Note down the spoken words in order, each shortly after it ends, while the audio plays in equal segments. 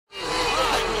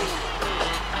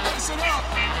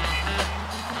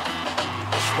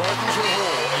buzzer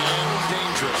hole and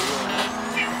dangerous.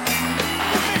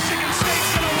 Michigan State's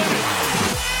going to win it.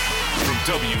 From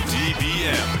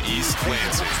WDBM East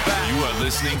Lansing, you are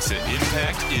listening to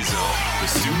Impact Izzo, the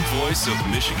student voice of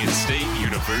Michigan State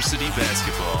University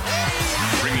basketball.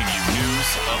 Bringing you news,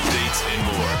 updates, and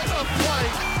more.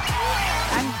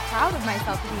 I'm proud of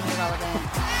myself for being irrelevant.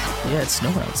 Yeah, it's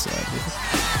snowing outside.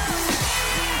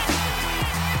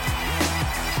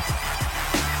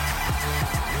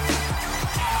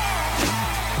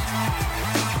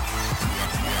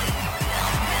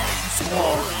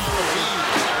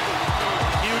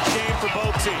 Huge game for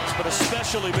both teams, but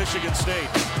especially Michigan State.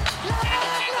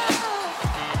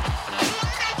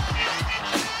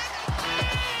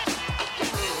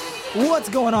 What's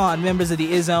going on, members of the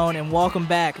IZone, and welcome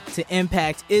back to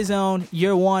Impact IZone,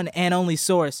 your one and only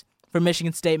source for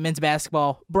Michigan State men's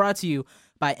basketball, brought to you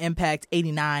by Impact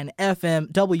 89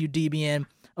 FM WDBN,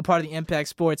 a part of the Impact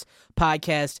Sports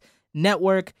Podcast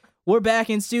Network. We're back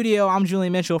in studio. I'm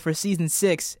Julian Mitchell for Season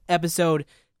 6, Episode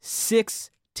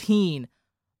 16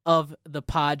 of the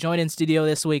pod. Joined in studio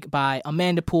this week by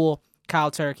Amanda Poole,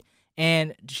 Kyle Turk,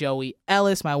 and Joey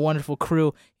Ellis, my wonderful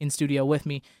crew in studio with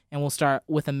me. And we'll start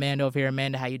with Amanda over here.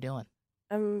 Amanda, how you doing?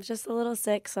 I'm just a little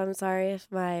sick, so I'm sorry if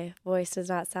my voice does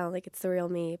not sound like it's the real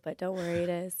me, but don't worry, it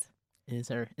is. It is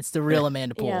her. It's the real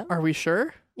Amanda Poole. Yeah. Are we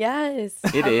sure? Yes.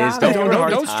 It I is. promise. Don't give her a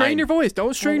hard Don't time. strain your voice.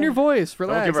 Don't strain your voice.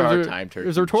 Relax. Don't give her a hard time, Turk. It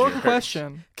was a rhetorical Jerk.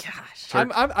 question. Gosh.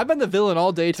 I've been the villain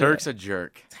all day today. Turk's a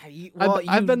jerk.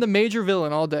 I've been the major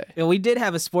villain all day. We did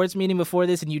have a sports meeting before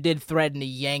this, and you did threaten to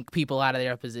yank people out of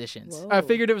their positions. Whoa. I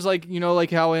figured it was like,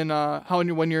 like how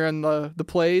when you're in the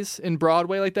plays in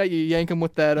Broadway like that, you yank them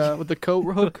with that with the coat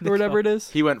hook or whatever it is.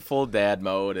 He went full dad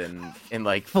mode and in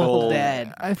like Full full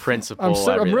dad. principal. I'm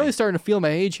everything. really starting to feel my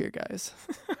age here, guys.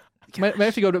 might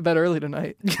have to go to bed early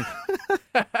tonight.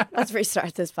 Let's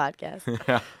restart this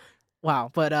podcast.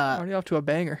 Wow, but Already off to a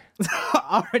banger.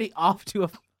 already off to a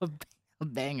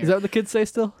banger. Is that what the kids say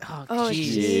still? Oh, Oh,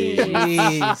 jeez.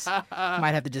 jeez.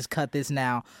 Might have to just cut this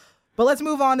now. But let's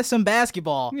move on to some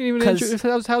basketball. You didn't even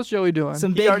 'Cause how's Joey doing?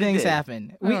 some He big already things did.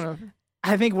 happen. I don't know.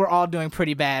 I think we're all doing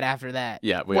pretty bad after that.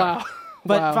 Yeah, we are. Wow.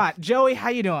 But Wow. fine. Joey, how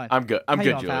you doing? I'm good. I'm How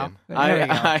you good, doing, pal? Julian. There we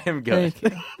go. I am good. Thank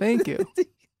you. Thank you.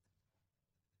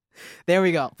 There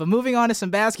we go. But moving on to some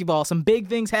basketball, some big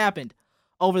things happened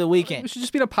over the We weekend. should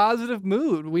just be in a positive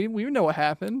mood. We know what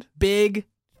happened. Big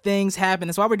things happened.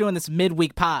 That's why we're doing this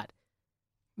midweek pod.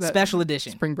 That- Special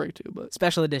edition. Spring break too, but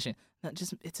Special edition. No,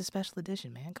 it's a special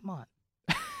edition, man. Come on.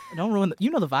 Don't ruin you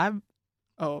know the vibe.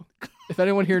 if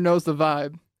anyone here knows the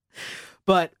vibe,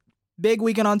 But big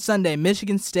weekend on Sunday.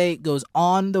 Michigan State goes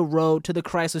on the road to the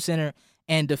Chrysler Center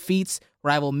and defeats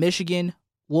rival Michigan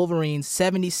Wolverines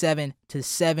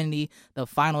 77-70. The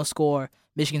final score,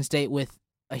 Michigan State with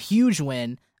a huge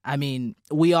win. I mean,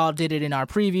 we all did it in our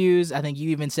previews. I think you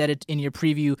even said it in your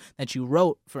preview that you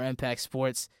wrote for Impact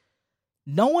Sports.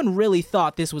 No one really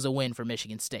thought this was a win for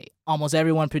Michigan State. Almost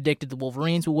everyone predicted the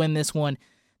Wolverines would win this one.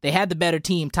 They had the better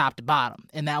team top to bottom,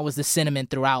 and that was the sentiment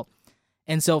throughout.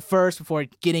 And so first, before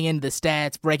getting into the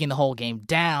stats, breaking the whole game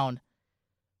down,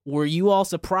 were you all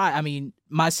surprised? I mean,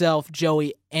 myself,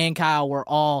 Joey, and Kyle were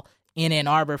all in Ann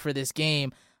Arbor for this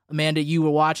game. Amanda, you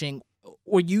were watching.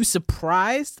 Were you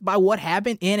surprised by what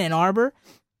happened in Ann Arbor?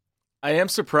 I am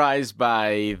surprised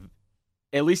by,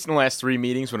 at least in the last three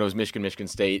meetings when it was Michigan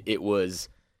State,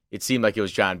 it seemed like it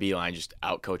was John Beilein just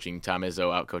out-coaching Tom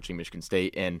Izzo, out-coaching Michigan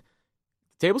State, and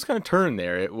the tables kind of turned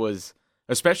there. It was,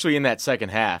 especially in that second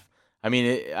half. I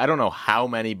mean, I don't know how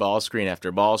many ball screen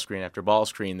after ball screen after ball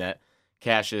screen that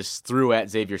Cassius threw at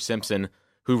Xavier Simpson,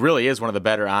 who really is one of the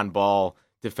better on-ball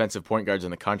defensive point guards in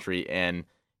the country, and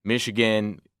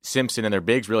Michigan, Simpson, and their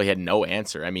bigs really had no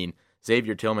answer. I mean,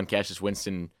 Xavier Tillman, Cassius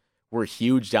Winston were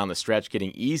huge down the stretch,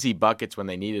 getting easy buckets when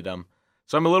they needed them.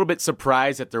 So I'm a little bit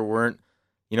surprised that there weren't,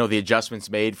 the adjustments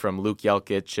made from Luke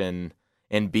Jelkic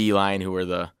and Beilein, who were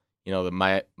the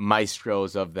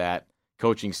maestros of that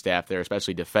coaching staff there,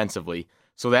 especially defensively.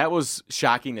 So that was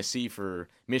shocking to see for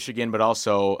Michigan, but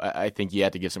also I think you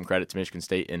had to give some credit to Michigan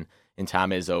State and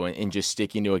Tom Izzo and just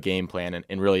sticking to a game plan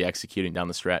and really executing down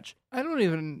the stretch. I don't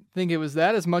even think it was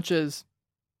that as much as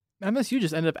MSU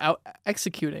just ended up out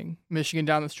executing Michigan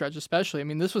down the stretch, especially. I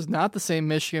mean, this was not the same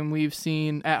Michigan we've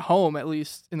seen at home, at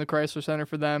least in the Chrysler Center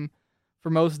for them for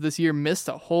most of this year. Missed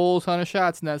a whole ton of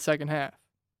shots in that second half.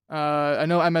 I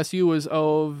know MSU was 0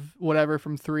 of whatever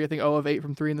from 3. I think 0 of 8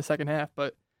 from 3 in the second half,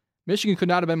 but Michigan could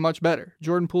not have been much better.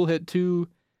 Jordan Poole hit 2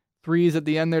 threes at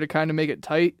the end there to kind of make it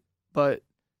tight, but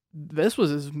this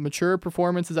was as mature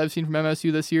performance as I've seen from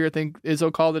MSU this year. I think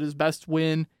Izzo called it his best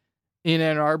win in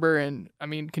Ann Arbor, and I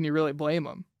mean, can you really blame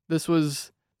him? This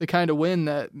was the kind of win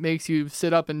that makes you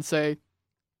sit up and say,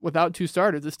 without 2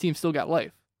 starters, this team still got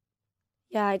life.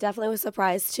 Yeah, I definitely was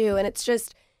surprised too. And it's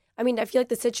just, I mean, I feel like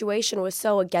the situation was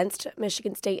so against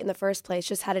Michigan State in the first place,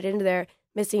 just had it into there,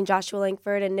 missing Joshua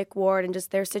Langford and Nick Ward, and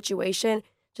just their situation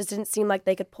just didn't seem like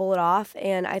they could pull it off.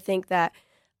 And I think that,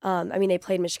 they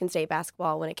played Michigan State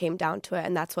basketball when it came down to it,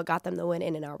 and that's what got them the win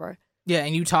in Ann Arbor. Yeah,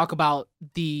 and you talk about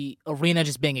the arena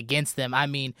just being against them. I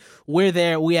mean, we're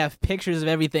there. We have pictures of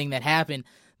everything that happened.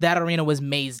 That arena was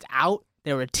mazed out.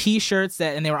 There were T-shirts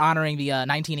and they were honoring the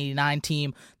 1989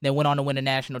 team that went on to win a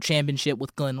national championship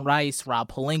with Glenn Rice,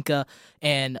 Rob Pelinka,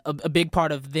 and a big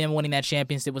part of them winning that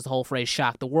championship was the whole phrase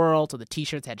 "Shock the World." So the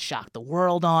T-shirts had "Shock the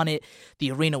World" on it.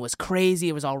 The arena was crazy.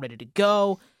 It was all ready to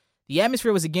go. The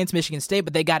atmosphere was against Michigan State,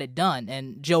 but they got it done.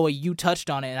 And Joey, you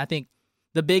touched on it, and I think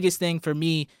the biggest thing for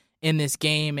me in this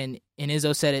game, and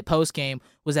Izzo said it post-game,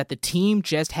 was that the team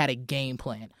just had a game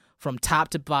plan. From top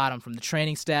to bottom, from the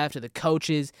training staff to the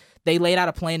coaches, they laid out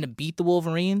a plan to beat the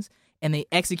Wolverines, and they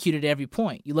executed every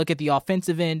point. You look at the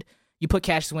offensive end, you put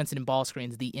Cassius Winston in ball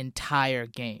screens the entire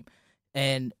game.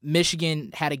 And Michigan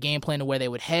had a game plan to where they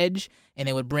would hedge, and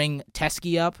they would bring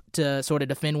Teske up to sort of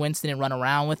defend Winston and run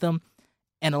around with him.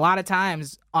 And a lot of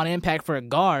times, on impact for a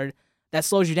guard, that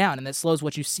slows you down, and that slows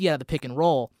what you see out of the pick and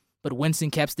roll. But Winston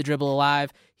keeps the dribble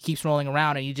alive, he keeps rolling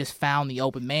around, and you just found the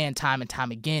open man time and time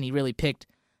again. He really picked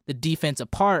the defense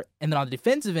apart, and then on the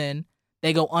defensive end,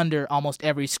 they go under almost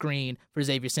every screen for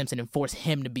Xavier Simpson and force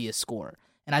him to be a scorer.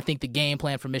 And I think the game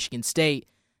plan for Michigan State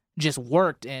just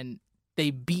worked, and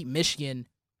they beat Michigan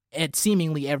at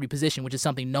seemingly every position, which is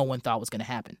something no one thought was going to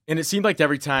happen. And it seemed like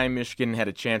every time Michigan had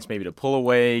a chance maybe to pull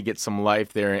away, get some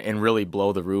life there, and really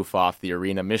blow the roof off the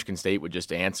arena, Michigan State would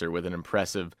just answer with an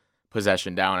impressive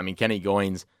possession down. I mean, Kenny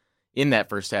Goins in that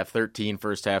first half, 13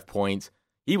 first half points.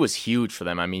 He was huge for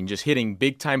them. I mean, just hitting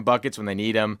big-time buckets when they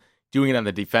need him, doing it on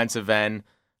the defensive end.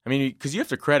 I mean, because you have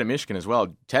to credit Michigan as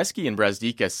well. Teske and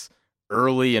Brazdeikis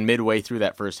early and midway through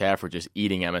that first half were just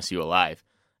eating MSU alive.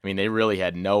 I mean, they really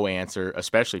had no answer,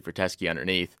 especially for Teske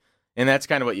underneath. And that's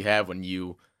kind of what you have when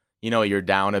you're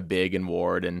down a big in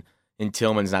Ward, and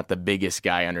Tillman's not the biggest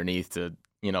guy underneath to,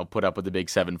 put up with the big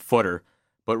 7-footer.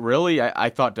 But really, I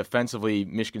thought defensively,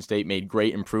 Michigan State made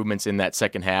great improvements in that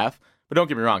second half. But don't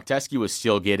get me wrong, Teske was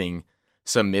still getting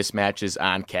some mismatches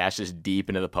on Cassius deep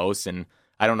into the post, and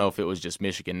I don't know if it was just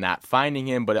Michigan not finding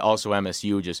him, but also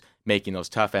MSU just making those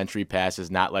tough entry passes,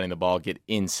 not letting the ball get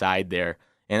inside there,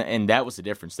 and that was the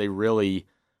difference. They really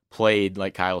played,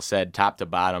 like Kyle said, top to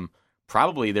bottom,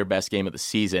 probably their best game of the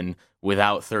season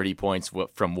without 30 points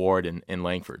from Ward and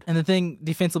Langford. And the thing,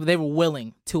 defensively, they were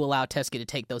willing to allow Teske to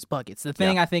take those buckets. The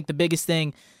thing, I think the biggest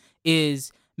thing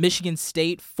is Michigan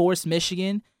State forced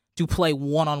Michigan to play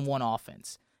one-on-one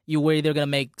offense. We're either going to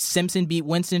make Simpson beat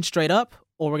Winston straight up,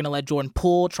 or we're going to let Jordan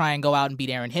Poole try and go out and beat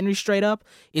Aaron Henry straight up.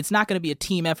 It's not going to be a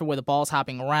team effort where the ball's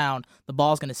hopping around. The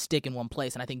ball's going to stick in one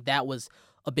place, and I think that was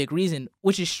a big reason,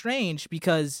 which is strange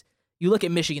because you look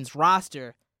at Michigan's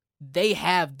roster, they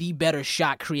have the better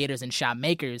shot creators and shot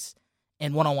makers,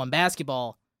 and one-on-one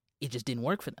basketball, it just didn't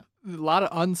work for them. A lot of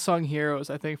unsung heroes,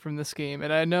 I think, from this game,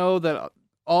 and I know that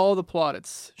all the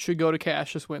plaudits should go to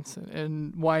Cassius Winston,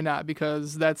 and why not?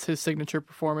 Because that's his signature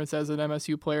performance as an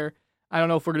MSU player. I don't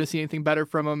know if we're going to see anything better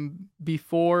from him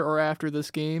before or after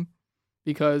this game,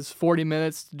 because 40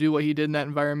 minutes to do what he did in that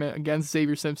environment against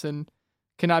Xavier Simpson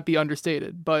cannot be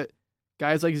understated. But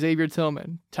guys like Xavier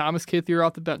Tillman, Thomas Kithier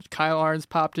off the bench, Kyle Arns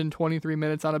popped in 23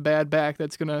 minutes on a bad back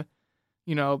that's going to,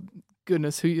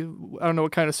 goodness, I don't know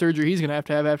what kind of surgery he's going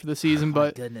to have after the season,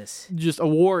 but goodness, just a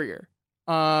warrior.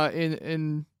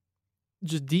 And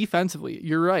just defensively,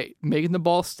 you're right. Making the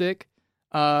ball stick,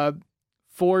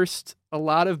 forced a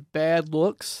lot of bad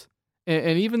looks,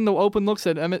 and even the open looks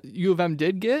that U of M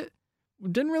did get,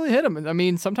 didn't really hit them. I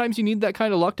mean, sometimes you need that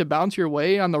kind of luck to bounce your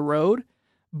way on the road,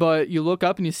 but you look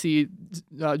up and you see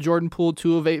Jordan Poole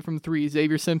 2 of 8 from 3,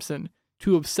 Xavier Simpson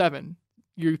 2 of 7.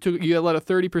 You let a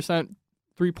 30%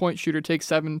 3-point shooter take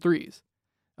 7 threes.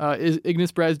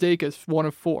 Ignas Brazdeikis 1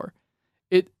 of 4.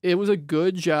 It was a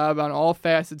good job on all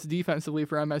facets defensively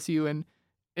for MSU,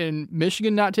 and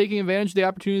Michigan not taking advantage of the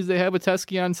opportunities they had with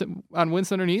Teske on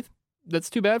Winston underneath. That's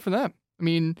too bad for them. I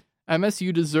mean,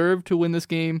 MSU deserved to win this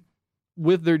game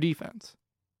with their defense.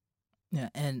 Yeah,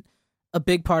 and a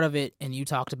big part of it, and you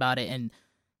talked about it, and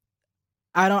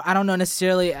I don't know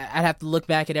necessarily. I'd have to look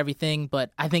back at everything,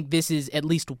 but I think this is at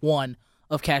least one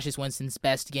of Cassius Winston's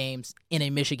best games in a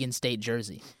Michigan State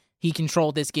jersey. He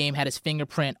controlled this game, had his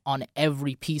fingerprint on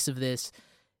every piece of this.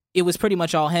 It was pretty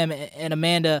much all him. And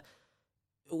Amanda,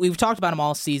 we've talked about him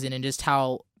all season and just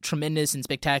how tremendous and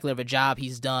spectacular of a job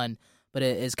he's done. But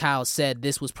as Kyle said,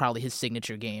 this was probably his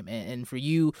signature game. And for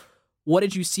you, what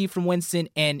did you see from Winston?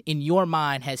 And in your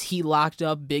mind, has he locked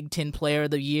up Big Ten Player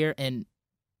of the Year? And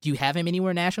do you have him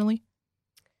anywhere nationally?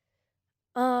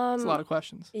 It's a lot of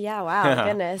questions. Yeah, wow,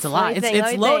 goodness. It's a lot.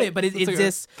 It's loaded, but it's like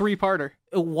just a three-parter.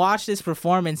 Watch this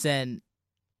performance, and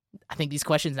I think these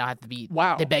questions now have to be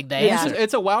Wow. They beg the Yeah. answer.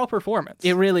 It's a wow performance.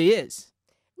 It really is.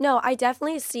 No, I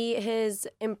definitely see his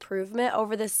improvement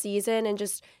over the season and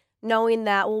just knowing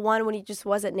that, well, one, when he just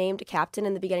wasn't named captain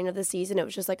in the beginning of the season, it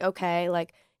was just like, okay,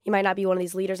 like he might not be one of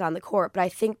these leaders on the court. But I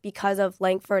think because of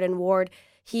Langford and Ward,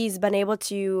 he's been able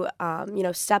to,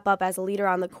 step up as a leader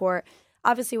on the court,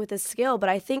 obviously with his skill. But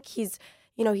I think he's,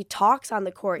 he talks on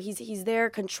the court. He's there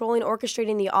controlling,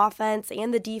 orchestrating the offense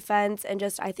and the defense. And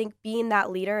just, I think being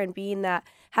that leader and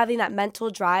having that mental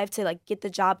drive to like get the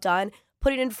job done,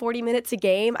 putting in 40 minutes a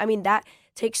game. I mean, that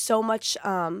takes such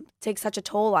a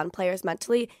toll on players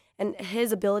mentally, and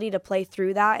his ability to play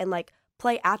through that and like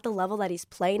play at the level that he's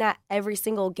playing at every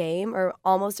single game or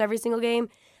almost every single game.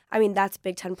 I mean, that's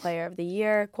Big Ten Player of the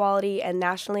Year quality, and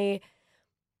nationally,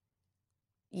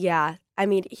 yeah. I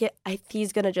mean,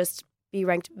 he's gonna just be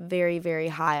ranked very, very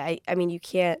high. I mean, you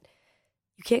can't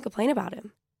complain about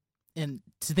him. And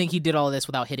to think he did all this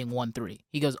without hitting 1 3.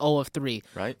 He goes 0 of 3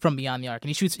 Right. from beyond the arc, and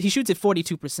he shoots at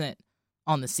 42%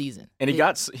 on the season. And he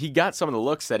got some of the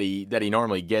looks that he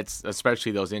normally gets,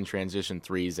 especially those in transition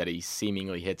threes that he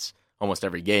seemingly hits almost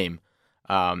every game.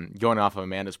 Going off of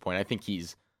Amanda's point, I think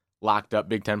he's locked up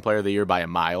Big Ten Player of the Year by a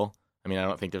mile. I mean, I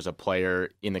don't think there's a player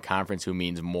in the conference who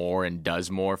means more and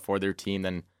does more for their team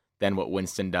than what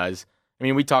Winston does. I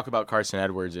mean, we talk about Carson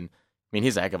Edwards, and I mean,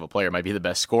 he's a heck of a player. Might be the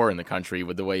best scorer in the country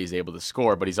with the way he's able to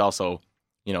score, but he's also,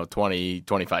 20,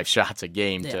 25 shots a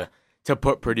game to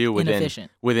put Purdue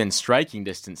within striking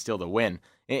distance still to win.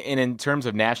 And in terms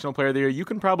of National Player of the Year, you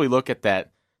can probably look at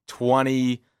that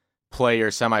 20-player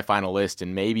semifinal list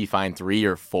and maybe find 3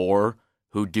 or 4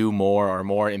 who do more or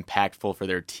more impactful for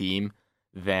their team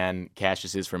than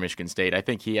Cassius is for Michigan State. I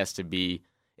think he has to be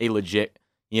a legit,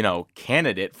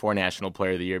 candidate for National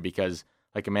Player of the Year because,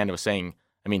 like Amanda was saying,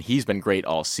 I mean, he's been great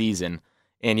all season.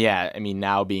 And yeah, I mean,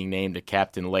 now being named a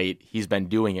captain late, he's been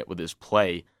doing it with his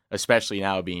play, especially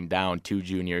now being down 2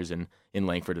 juniors in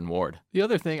Langford and Ward. The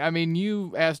other thing, I mean,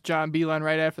 you asked John Beilein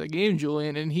right after the game,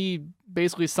 Julian, and he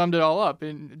basically summed it all up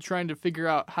in trying to figure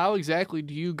out how exactly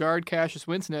do you guard Cassius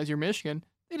Winston as your Michigan.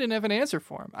 They didn't have an answer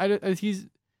for him.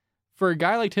 For a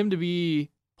guy like him to be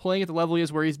playing at the level he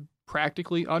is where he's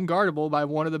practically unguardable by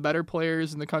one of the better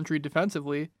players in the country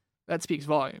defensively, that speaks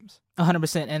volumes.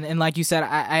 100%. And like you said,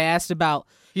 I asked about...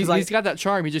 He's got that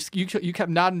charm. You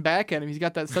kept nodding back at him. He's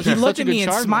got that such he a looked such at a me good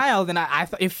and charm. smiled, and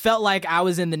it felt like I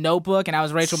was in The Notebook and I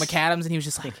was Rachel McAdams, and he was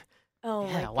just like, Oh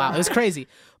yeah, my wow, God. it was crazy.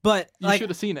 But You should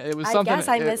have seen it. It was I something. guess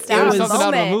I missed it out was on the something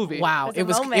out of a moment. movie. wow, It it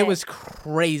was a was moment.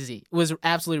 crazy. It was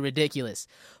absolutely ridiculous.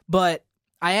 But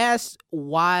I asked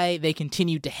why they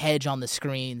continued to hedge on the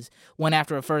screens when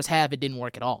after a first half it didn't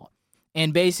work at all.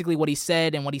 And basically what he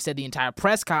said and what he said the entire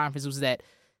press conference was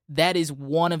that is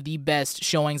one of the best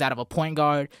showings out of a point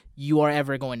guard you are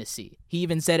ever going to see. He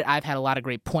even said, I've had a lot of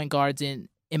great point guards in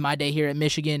my day here at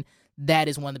Michigan. That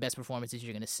is one of the best performances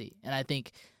you're going to see. And I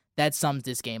think that sums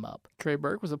this game up. Trey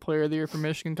Burke was a player of the year for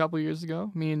Michigan a couple years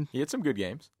ago. I mean, He had some good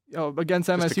games. against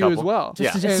a MSU couple. as well.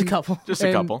 Just a couple. Just a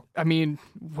And, couple. I mean,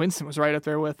 Winston was right up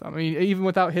there with them. I mean, even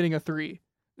without hitting a 3.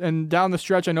 And down the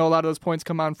stretch, I know a lot of those points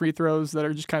come on free throws that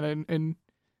are just kind of in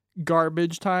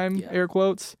garbage time, air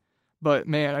quotes. But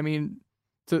man, I mean,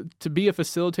 to be a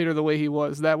facilitator the way he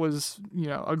was, that was,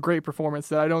 a great performance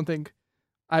that I don't think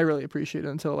I really appreciated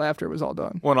until after it was all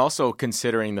done. Well, and also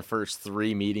considering the first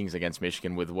 3 meetings against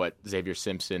Michigan with what Xavier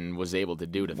Simpson was able to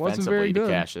do Wasn't very defensively to good.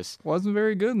 Cassius. Wasn't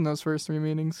very good in those first 3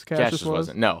 meetings. Cassius was.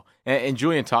 wasn't. No. And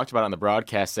Julian talked about on the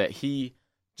broadcast that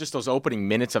just those opening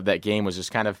minutes of that game was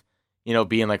just kind of,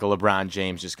 being like a LeBron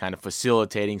James, just kind of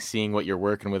facilitating, seeing what you're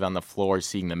working with on the floor,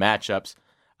 seeing the matchups,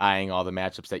 eyeing all the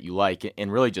matchups that you like,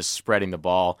 and really just spreading the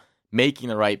ball, making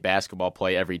the right basketball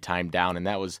play every time down. And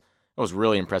that was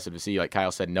really impressive to see. Like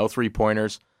Kyle said, no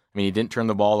 3-pointers. I mean, he didn't turn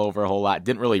the ball over a whole lot,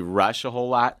 didn't really rush a whole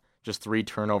lot, just 3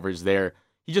 turnovers there.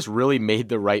 He just really made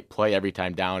the right play every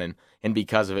time down, and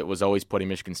because of it, was always putting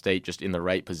Michigan State just in the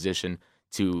right position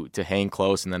to hang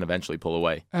close and then eventually pull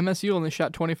away. MSU only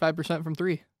shot 25% from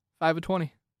 3, 5 of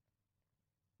 20.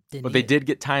 But they did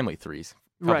get timely threes.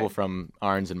 A couple Right. from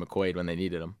Arns and McQuaid when they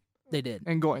needed them. They did.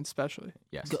 And Goins especially.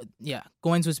 Yes.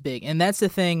 Goins was big. And that's the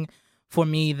thing for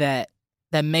me that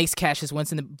makes Cassius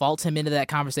Winston, vaults him into that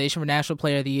conversation for National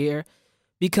Player of the Year.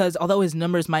 Because although his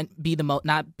numbers might be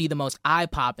not be the most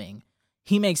eye-popping,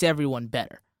 he makes everyone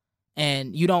better.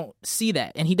 And you don't see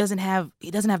that. And he doesn't have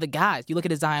the guys. You look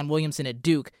at Zion Williamson at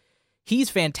Duke. He's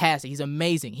fantastic. He's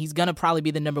amazing. He's going to probably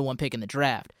be the number 1 pick in the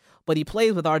draft. But he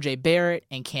plays with R.J. Barrett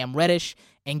and Cam Reddish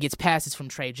and gets passes from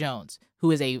Trey Jones,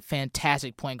 who is a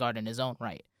fantastic point guard in his own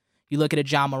right. You look at a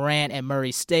John Morant at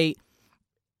Murray State,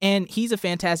 and he's a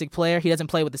fantastic player. He doesn't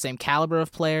play with the same caliber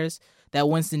of players that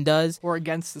Winston does. Or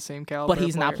against the same caliber. But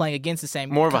he's not playing against the same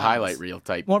More of a caliber. highlight reel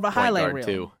type. More of a point highlight guard reel.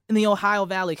 too. In the Ohio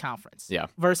Valley Conference. Yeah.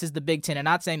 Versus the Big Ten. And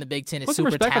not saying the Big Ten is Put some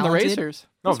super respect talented. on the Racers.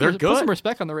 No, they're Put good. some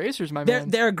respect on the Racers, my man.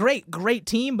 They're a great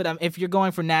team, but if you're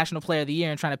going for National Player of the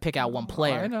Year and trying to pick out one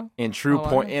player. I know. And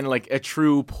a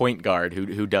true point guard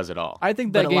who does it all. I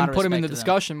think But that a lot game of put him in respect the to them.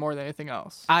 discussion more than anything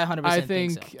else. I 100% I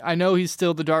think so. I know he's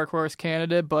still the dark horse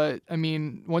candidate, but I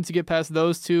mean, once you get past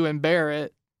those two and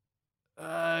Barrett,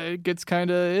 it gets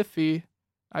kind of iffy.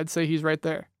 I'd say he's right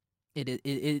there.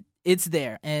 It's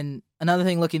there. And another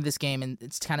thing looking at this game, and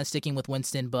it's kind of sticking with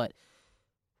Winston, but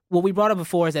what we brought up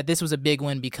before is that this was a big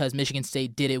win because Michigan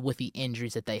State did it with the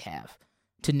injuries that they have.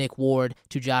 To Nick Ward,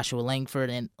 to Joshua Langford,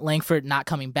 and Langford not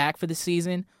coming back for the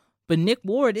season. But Nick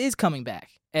Ward is coming back.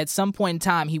 At some point in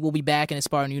time, he will be back in his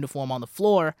Spartan uniform on the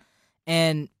floor.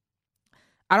 And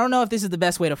I don't know if this is the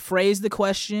best way to phrase the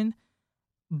question,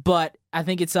 but I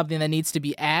think it's something that needs to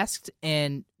be asked.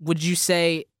 And would you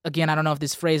say, again, I don't know if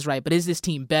this is phrased right, but is this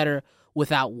team better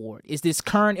without Ward? Is this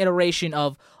current iteration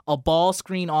of a ball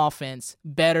screen offense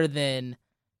better than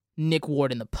Nick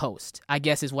Ward in the post? I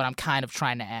guess is what I'm kind of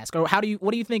trying to ask. Or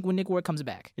what do you think when Nick Ward comes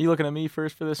back? Are you looking at me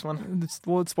first for this one?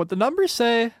 It's what the numbers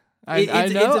say. It's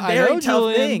a very tough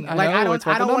Julian. thing. Like I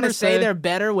don't want to say they're. they're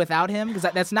better without him because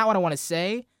that's not what I want to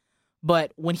say.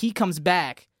 But when he comes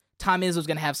back, Tom Izzo's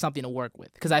going to have something to work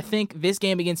with. Because I think this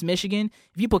game against Michigan,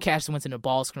 if you put Cassius Winston in a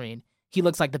ball screen, he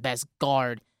looks like the best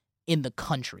guard in the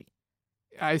country.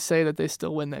 I say that they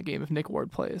still win that game if Nick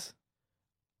Ward plays.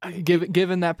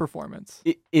 Given that performance.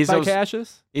 By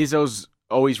Cassius? Izzo's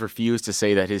always refused to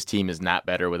say that his team is not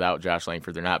better without Josh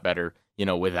Langford. They're not better,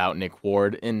 without Nick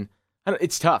Ward. And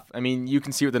it's tough. I mean, you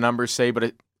can see what the numbers say,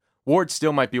 but Ward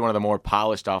still might be one of the more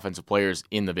polished offensive players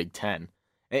in the Big Ten.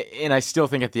 And I still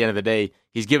think at the end of the day,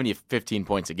 he's giving you 15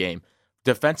 points a game.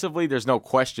 Defensively, there's no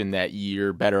question that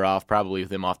you're better off probably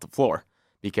with him off the floor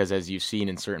because as you've seen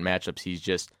in certain matchups, he's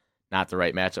just not the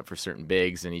right matchup for certain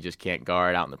bigs, and he just can't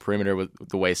guard out in the perimeter with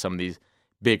the way some of these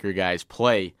bigger guys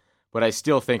play. But I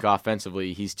still think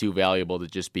offensively, he's too valuable to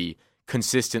just be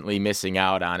consistently missing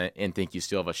out on it and think you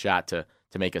still have a shot to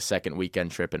make a second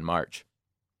weekend trip in March.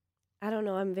 I don't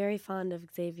know. I'm very fond of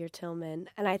Xavier Tillman,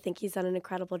 and I think he's done an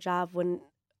incredible job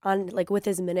with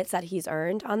his minutes that he's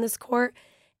earned on this court.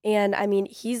 And I mean,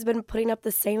 he's been putting up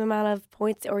the same amount of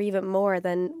points or even more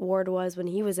than Ward was when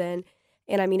he was in.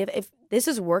 And I mean, if this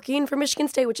is working for Michigan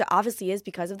State, which it obviously is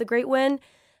because of the great win,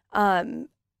 I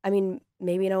mean,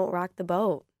 maybe don't rock the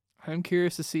boat. I'm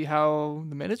curious to see how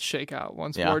the minutes shake out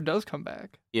once Ward does come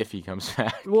back. If he comes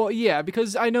back. Well, yeah,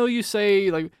 because I know you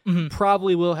say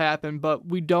probably will happen, but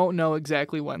we don't know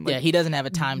exactly when. Yeah, he doesn't have a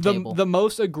timetable. The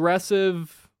most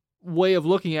aggressive way of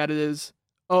looking at it is,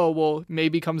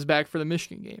 maybe comes back for the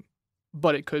Michigan game.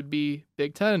 But it could be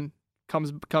Big Ten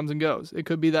comes and goes. It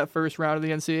could be that first round of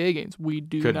the NCAA games. We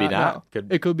do not know.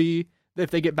 It could be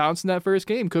if they get bounced in that first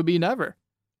game. Could be never.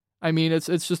 I mean, it's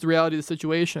just the reality of the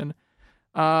situation.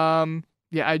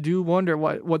 I do wonder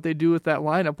what they do with that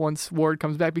lineup once Ward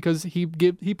comes back because he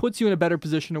puts you in a better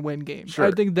position to win games. Sure.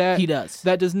 I think that he does.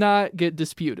 That does not get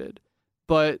disputed,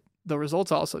 but the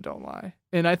results also don't lie.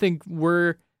 And I think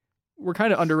we're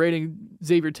kind of underrating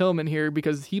Xavier Tillman here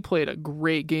because he played a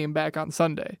great game back on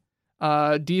Sunday.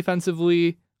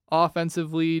 Defensively,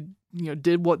 offensively,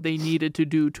 did what they needed to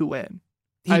do to win.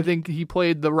 I think he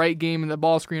played the right game in the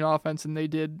ball screen offense, and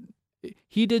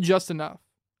he did just enough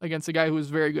against a guy who was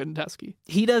very good in Teskey.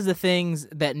 He does the things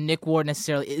that Nick Ward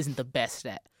necessarily isn't the best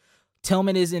at.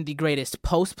 Tillman isn't the greatest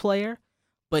post player,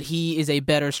 but he is a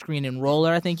better screen and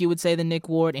roller, I think you would say, than Nick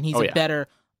Ward, and he's a better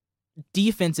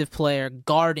defensive player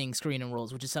guarding screen and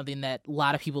rolls, which is something that a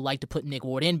lot of people like to put Nick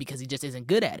Ward in because he just isn't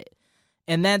good at it.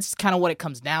 And that's kind of what it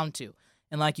comes down to.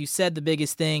 And like you said, the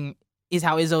biggest thing is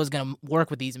how Izzo is going to work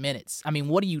with these minutes. I mean,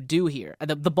 what do you do here?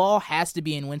 The ball has to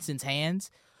be in Winston's hands,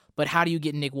 but how do you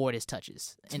get Nick Ward his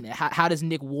touches? And how does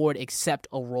Nick Ward accept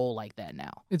a role like that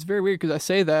now? It's very weird because I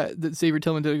say that Xavier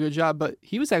Tillman did a good job, but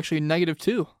he was actually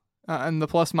 -2 on the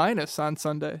plus-minus on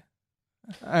Sunday.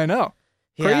 I know.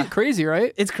 Yeah. Crazy,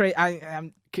 right? It's crazy.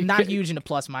 I'm not huge into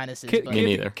plus minuses. Me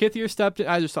neither. Kithier stepped in.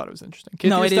 I just thought it was interesting.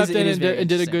 No, Kithier it is- stepped in it is and very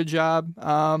did a interesting. good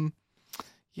job.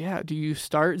 yeah, do you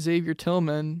start Xavier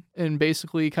Tillman and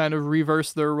basically kind of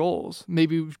reverse their roles?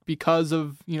 Maybe because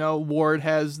of, Ward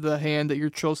has the hand that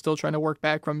you're still trying to work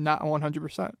back from, not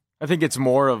 100%. I think it's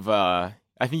more of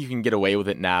I think you can get away with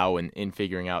it now in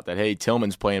figuring out that, hey,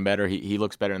 Tillman's playing better. He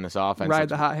looks better in this offense. Ride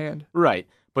the hot hand. Right.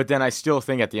 But then I still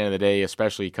think at the end of the day,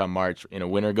 especially come March, in a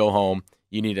win or go home,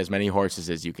 you need as many horses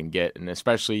as you can get. And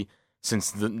especially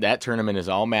since that tournament is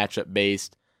all matchup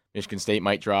based, Michigan State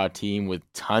might draw a team with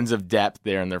tons of depth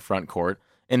there in their front court.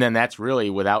 And then that's really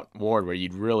without Ward, where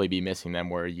you'd really be missing them,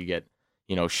 where you get,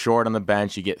 short on the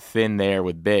bench, you get thin there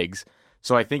with bigs.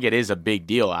 So I think it is a big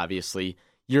deal, obviously.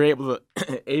 You're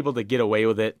able to get away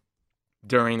with it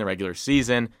during the regular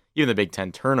season, even the Big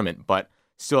Ten tournament, but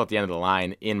still at the end of the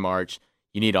line in March,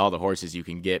 you need all the horses you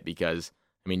can get because,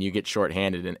 you get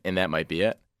shorthanded and that might be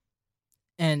it.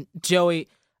 And Joey,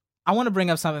 I want to bring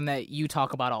up something that you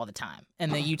talk about all the time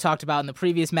and that you talked about in the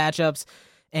previous matchups,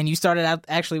 and you started out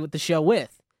actually with the show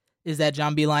with, is that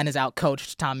John Beilein has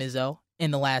outcoached Tom Izzo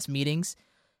in the last meetings.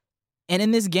 And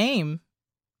in this game,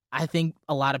 I think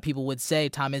a lot of people would say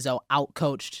Tom Izzo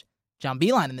outcoached John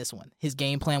Beilein in this one. His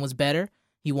game plan was better.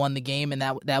 He won the game, and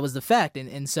that was the fact.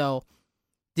 And so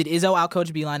did Izzo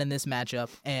outcoach Beilein in this matchup?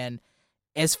 And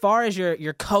as far as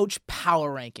your coach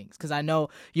power rankings, because I know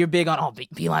you're big on,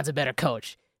 Beilein's a better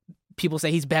coach. People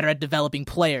say he's better at developing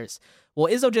players.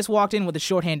 Well, Izzo just walked in with a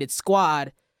shorthanded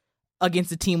squad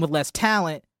against a team with less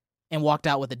talent and walked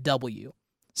out with a W.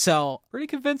 So pretty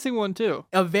convincing one, too.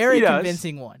 A very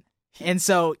convincing one. And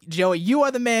so, Joey, you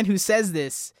are the man who says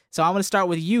this, so I'm going to start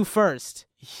with you first.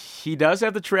 He does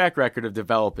have the track record of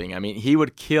developing. He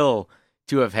would kill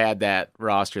to have had that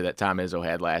roster that Tom Izzo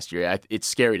had last year. It's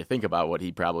scary to think about what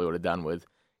he probably would have done with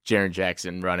Jaren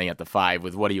Jackson running at the 5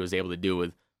 with what he was able to do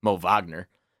with Mo Wagner.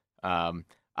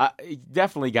 He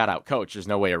definitely got out coached. There's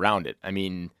no way around it.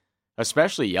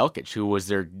 Especially Jelkic, who was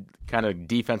their kind of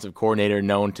defensive coordinator,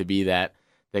 known to be that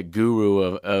guru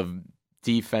of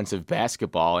defensive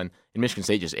basketball, and Michigan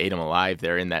State just ate him alive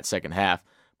there in that second half.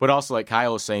 But also, like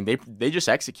Kyle was saying, they just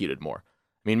executed more.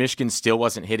 Michigan still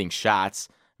wasn't hitting shots.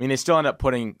 They still ended up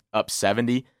putting up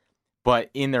 70, but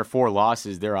in their 4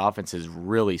 losses, their offense has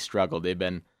really struggled. They've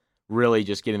been really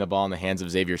just getting the ball in the hands of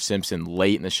Xavier Simpson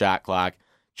late in the shot clock,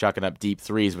 chucking up deep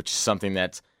threes, which is something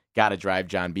that's got to drive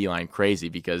John Beilein crazy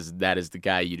because that is the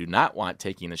guy you do not want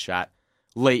taking the shot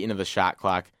late into the shot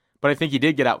clock. But I think he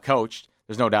did get out coached.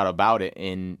 There's no doubt about it.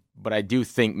 But I do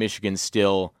think Michigan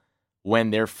still, when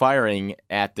they're firing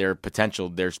at their potential,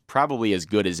 they're probably as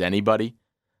good as anybody.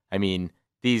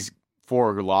 These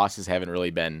 4 losses haven't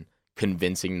really been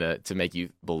convincing to make you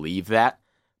believe that.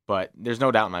 But there's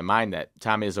no doubt in my mind that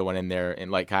Tom Izzo went in there and,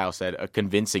 like Kyle said, a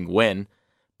convincing win.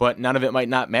 But none of it might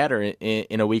not matter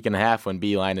in a week and a half when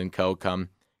Beilein and co. come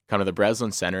to the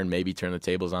Breslin Center and maybe turn the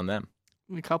tables on them.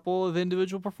 A couple of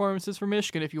individual performances for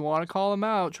Michigan, if you want to call them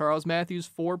out. Charles Matthews,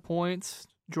 4 points.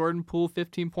 Jordan Poole,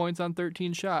 15 points on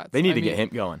 13 shots. They need to get him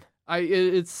going. A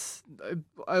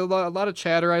lot of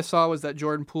chatter I saw was that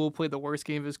Jordan Poole played the worst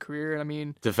game of his career.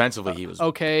 And defensively, he was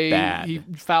okay. Bad. He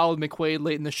fouled McQuaid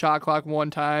late in the shot clock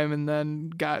one time, and then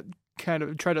got kind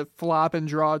of tried to flop and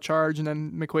draw a charge, and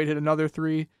then McQuaid hit another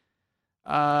 3.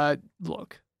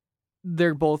 Look,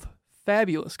 they're both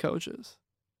fabulous coaches,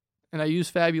 and I use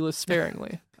fabulous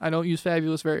sparingly. I don't use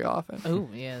fabulous very often. Oh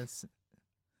yes.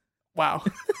 Wow.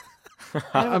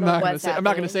 I'm not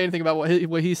going to say anything about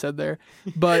what he said there,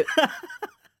 but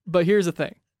here's the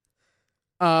thing.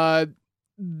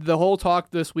 The whole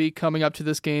talk this week coming up to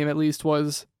this game, at least,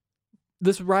 was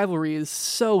this rivalry is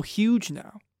so huge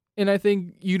now, and I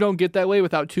think you don't get that way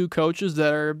without 2 coaches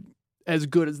that are as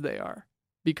good as they are.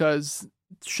 Because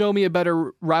show me a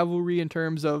better rivalry in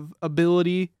terms of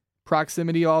ability,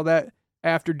 proximity, all that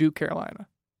after Duke Carolina.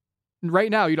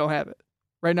 Right now, you don't have it.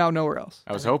 Right now, nowhere else.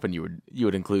 I was hoping you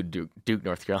would include Duke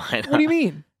North Carolina. What do you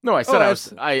mean? No, I said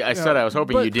I was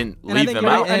hoping you didn't leave them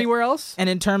out. Anywhere else? And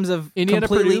in terms of Indiana,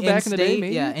 completely Purdue back in the day,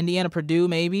 maybe? Yeah, Indiana, Purdue,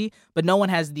 maybe. But no one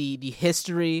has the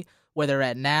history where they're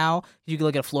at now. You can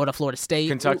look at Florida State,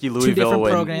 Kentucky, 2 Louisville, different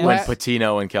when programs.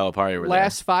 Patino and Calipari were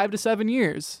last 5 to 7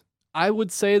 years. I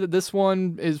would say that this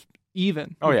one is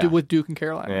even with Duke and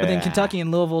Carolina. Yeah. But then Kentucky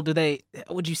and Louisville,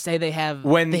 would you say they have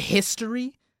the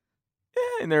history?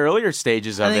 In their earlier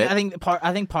stages of it. I think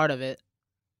part of it.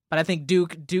 But I think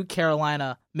Duke,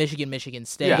 Carolina, Michigan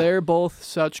State. Yeah. They're both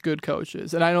such good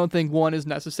coaches. And I don't think one is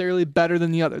necessarily better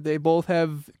than the other. They both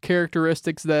have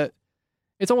characteristics that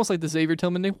it's almost like the Xavier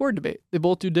Tillman Nick Ward debate. They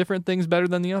both do different things better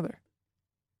than the other.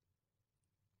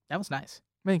 That was nice.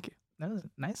 Thank you. That was a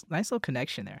nice little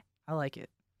connection there. I like it.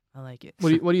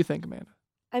 What do you think, Amanda?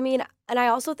 I mean, and I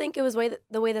also think it was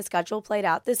the way the schedule played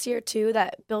out this year too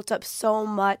that built up so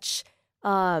much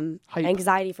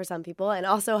anxiety for some people and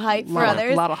also hype for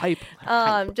others. A lot of hype.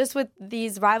 Just with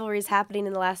these rivalries happening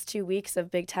in the last 2 weeks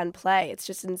of Big Ten play, it's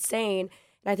just insane.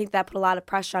 And I think that put a lot of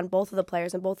pressure on both of the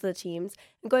players and both of the teams.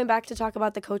 And going back to talk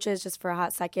about the coaches just for a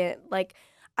hot second, like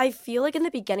I feel like in the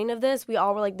beginning of this, we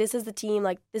all were like, this is the team,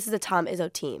 like this is a Tom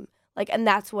Izzo team. Like, and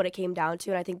that's what it came down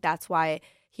to. And I think that's why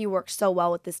he worked so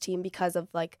well with this team because of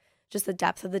like just the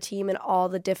depth of the team and all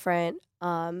the different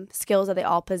skills that they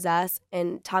all possess.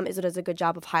 And Tom Izzo does a good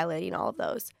job of highlighting all of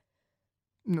those.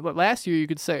 But last year, you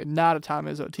could say not a Tom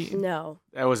Izzo team. No.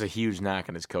 That was a huge knock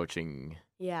on his coaching.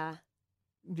 Yeah.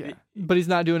 Yeah, but he's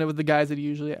not doing it with the guys that he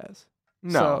usually has.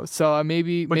 No. So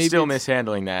maybe still it's-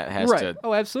 mishandling that has right. to.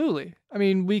 Oh, absolutely. I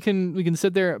mean, we can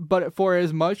sit there, but for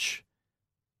as much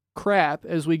crap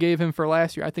as we gave him for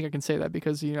last year, I think I can say that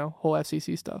because whole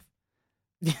FCC stuff.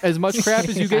 As much crap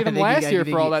as you gave him last year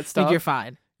for all that stuff, you're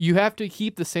fine. You have to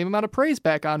keep the same amount of praise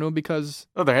back onto him because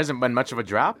there hasn't been much of a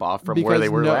drop off from where they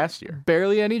were last year.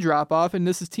 Barely any drop off, and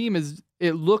this team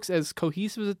it looks as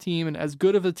cohesive as a team and as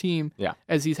good of a team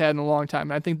as he's had in a long time.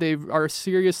 And I think they are a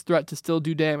serious threat to still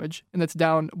do damage, and that's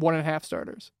down 1.5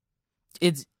 starters.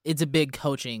 It's a big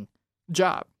coaching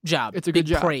job. It's a big good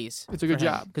job. praise. It's a good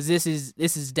job because this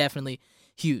is definitely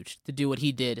huge to do what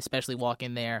he did, especially walk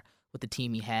in there with the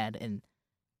team he had and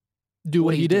do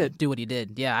what he did. Do what he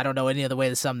did. Yeah, I don't know any other way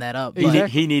to sum that up.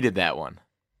 He needed that one.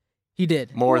 He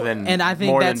did more than, and I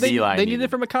think more that's than Beeline they need it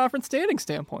from a conference standing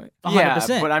standpoint. 100%.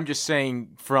 Yeah, but I'm just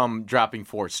saying from dropping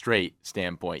 4 straight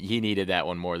standpoint, he needed that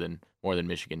one more than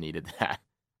Michigan needed that.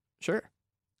 Sure,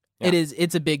 yeah.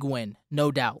 It's a big win,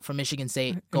 no doubt, for Michigan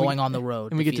State going on the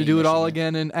road, and we get to do it all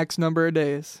again in X number of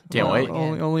days. Can't wait.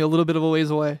 Only a little bit of a ways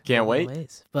away. Can't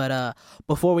wait. But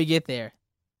before we get there,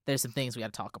 there's some things we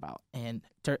got to talk about. And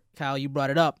Kyle, you brought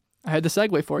it up. I had the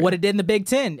segue for you. What it did in the Big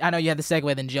Ten. I know you had the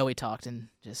segue, then Joey talked and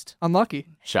just... Unlucky.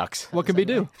 Shucks. What can be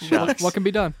do? What can be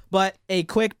done? But a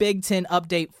quick Big Ten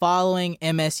update following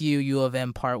MSU U of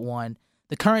M Part 1.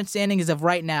 The current standings of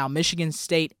right now, Michigan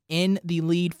State in the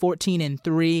lead,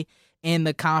 14-3 in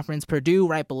the conference. Purdue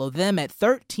right below them at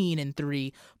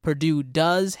 13-3. Purdue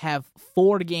does have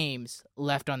 4 games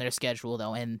left on their schedule,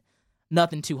 though, and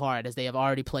nothing too hard as they have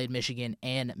already played Michigan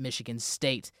and Michigan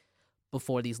State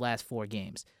before these last 4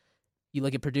 games. You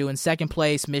look at Purdue in second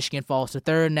place. Michigan falls to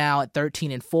third now at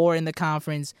 13-4 in the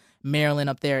conference. Maryland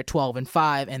up there at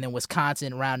 12-5, and then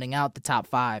Wisconsin rounding out the top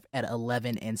 5 at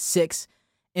 11-6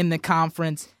 in the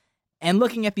conference. And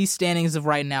looking at these standings of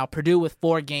right now, Purdue with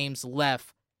 4 games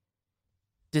left.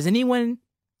 Does anyone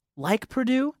like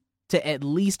Purdue to at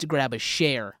least grab a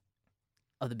share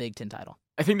of the Big Ten title?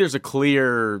 I think there's a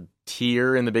clear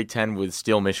tier in the Big Ten with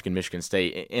still Michigan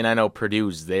State, and I know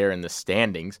Purdue's there in the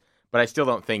standings, but I still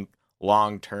don't think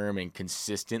long-term and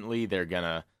consistently they're going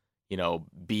to,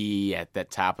 be at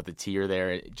that top of the tier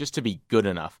there just to be good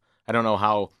enough. I don't know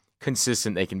how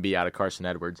consistent they can be out of Carson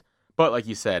Edwards. But like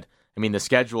you said, I mean, the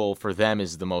schedule for them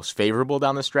is the most favorable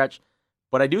down the stretch,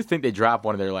 but I do think they dropped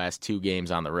one of their last 2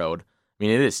 games on the road. I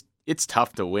mean, it's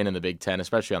tough to win in the Big Ten,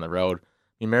 especially on the road. I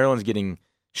mean, Maryland's getting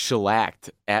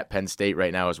shellacked at Penn State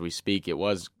right now as we speak. It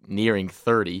was nearing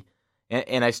 30.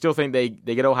 And I still think they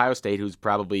get Ohio State, who's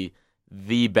probably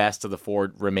the best of the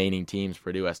 4 remaining teams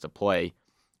Purdue has to play.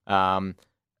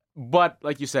 But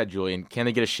like you said, Julian, can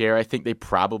they get a share? I think they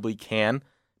probably can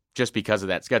just because of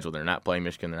that schedule. They're not playing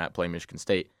Michigan. They're not playing Michigan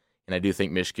State. And I do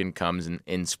think Michigan comes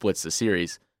and splits the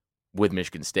series with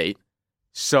Michigan State.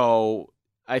 So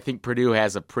I think Purdue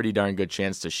has a pretty darn good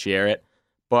chance to share it.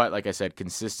 But like I said,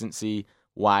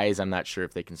 consistency-wise, I'm not sure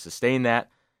if they can sustain that.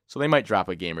 So they might drop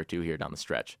a game or 2 here down the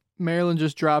stretch. Maryland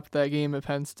just dropped that game at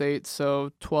Penn State,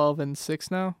 so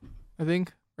 12-6 now, I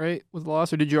think, right? With the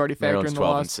loss, or did you already factor in the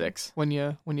loss 12-6 when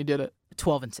you did it?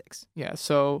 12-6. Yeah,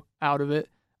 so out of it.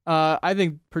 I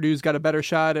think Purdue's got a better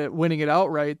shot at winning it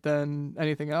outright than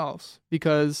anything else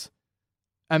because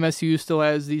MSU still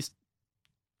has these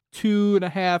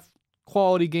 2.5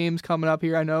 quality games coming up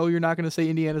here. I know you're not going to say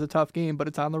Indiana's a tough game, but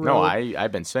it's on the road. No,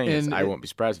 I've been saying this. I won't be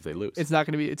surprised if they lose. It's not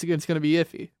going to be. It's going to be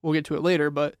iffy. We'll get to it later,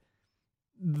 but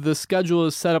the schedule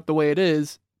is set up the way it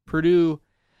is. Purdue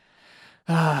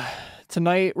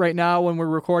tonight, right now, when we're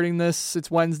recording this, it's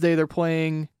Wednesday. They're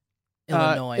playing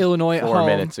Illinois at home. 4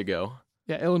 minutes ago.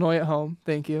 Yeah, Illinois at home.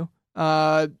 Thank you.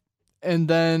 And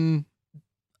then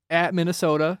at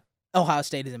Minnesota. Ohio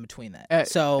State is in between that.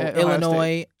 At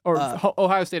Illinois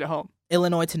Ohio State at home.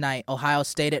 Illinois tonight. Ohio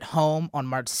State at home on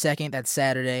March 2nd. That's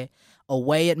Saturday.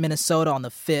 Away at Minnesota on the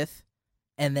 5th.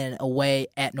 And then away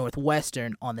at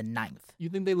Northwestern on the 9th. You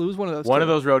think they lose one of those? One of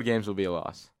those road games will be a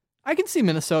loss. I can see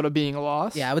Minnesota being a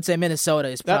loss. Yeah, I would say Minnesota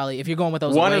is That- probably, if you're going with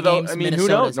those One away of those. games, I mean, who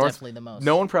Minnesota knows? is definitely the most.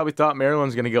 No one probably thought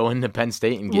Maryland's going to go into Penn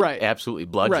State and get Right. absolutely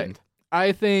bludgeoned.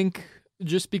 I think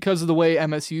just because of the way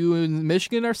MSU and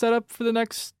Michigan are set up for the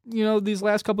next, these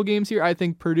last couple games here, I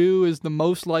think Purdue is the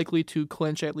most likely to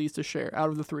clinch at least a share out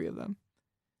of the three of them.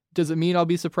 Does it mean I'll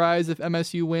be surprised if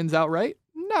MSU wins outright?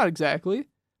 Not exactly,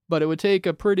 but it would take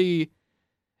some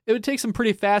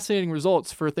pretty fascinating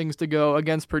results for things to go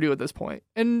against Purdue at this point.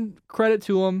 And credit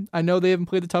to them. I know they haven't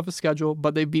played the toughest schedule,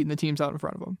 but they've beaten the teams out in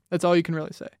front of them. That's all you can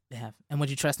really say. They have. And would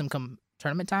you trust them come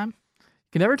tournament time?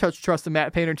 You can never trust the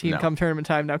Matt Painter team No. come tournament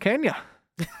time now, can you?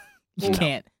 You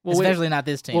can't, We'll wait. especially not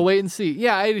this team. We'll wait and see.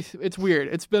 Yeah, it's weird.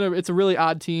 It's a really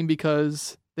odd team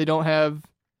because they don't have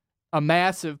a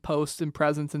massive post and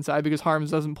presence inside because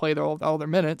Harms doesn't play all their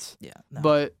minutes. Yeah, no.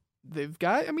 But they've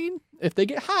got, if they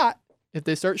get hot, if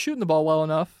they start shooting the ball well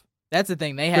enough, That's the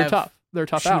thing. They they're have tough. They're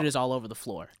tough out. shooters all over the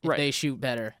floor. If Right. they shoot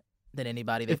better than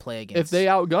anybody they play against, If they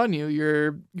outgun you,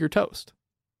 you're toast.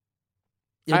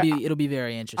 it'll be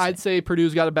very interesting. I'd say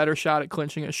Purdue's got a better shot at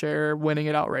clinching a share, winning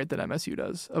it outright than MSU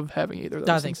does of having either of those.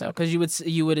 I think so, because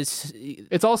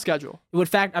It's all schedule.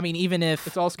 even if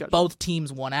It's all schedule. both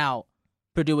teams won out,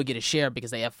 Purdue would get a share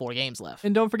because they have 4 games left,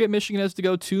 And don't forget, Michigan has to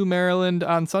go to Maryland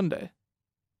on Sunday.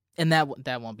 and that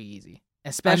won't be easy,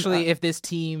 especially if this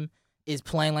team is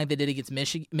playing like they did against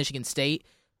Michigan State,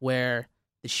 where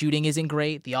the shooting isn't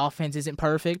great, the offense isn't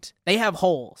perfect. They have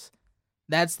holes.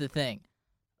 That's the thing.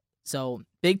 So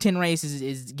Big Ten race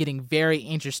is getting very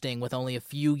interesting with only a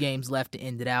few games left to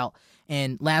end it out.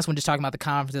 And last one, just talking about the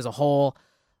conference as a whole.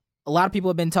 A lot of people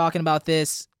have been talking about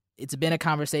this. It's been a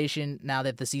conversation now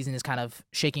that the season is kind of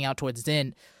shaking out towards its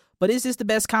end. But is this the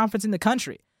best conference in the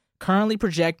country? Currently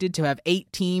projected to have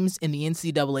 8 teams in the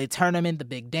NCAA tournament, the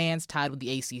Big Dance, tied with the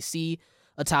ACC,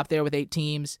 atop there with 8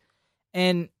 teams.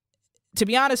 And to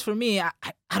be honest, for me, I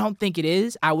don't think it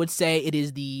is. I would say it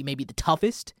is maybe the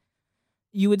toughest,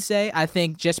 you would say. I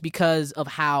think just because of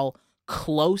how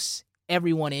close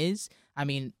everyone is. I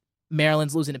mean,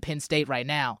 Maryland's losing to Penn State right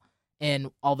now.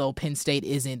 And although Penn State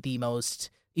isn't the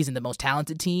most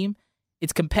talented team,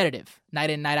 it's competitive. Night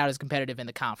in, night out is competitive in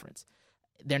the conference.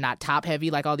 They're not top heavy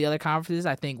like all the other conferences,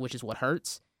 I think, which is what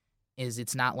hurts. Is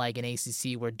it's not like an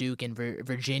ACC where Duke and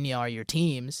Virginia are your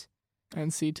teams.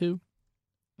 And C2.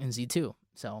 And Z2.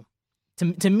 So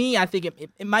to me, I think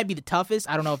it might be the toughest.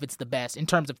 I don't know if it's the best in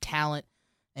terms of talent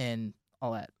and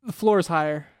all that. The floor is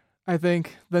higher, I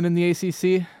think, than in the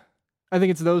ACC. I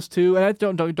think it's those two. And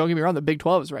don't get me wrong, the Big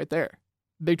 12 is right there.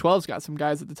 Big 12's got some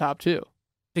guys at the top too.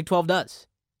 Big 12 does.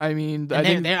 I mean,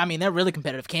 they're really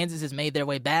competitive. Kansas has made their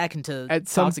way back into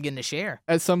talks of getting a share.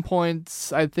 At some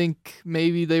points, I think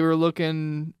maybe they were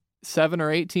looking 7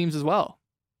 or 8 teams as well.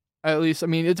 At least,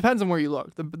 it depends on where you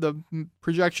look. The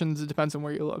projections, it depends on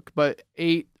where you look. But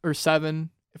 8 or 7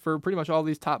 for pretty much all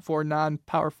these top 4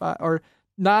 non-Power 5 or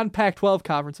non-Pac-12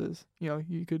 conferences.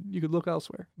 You could look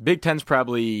elsewhere. Big Ten's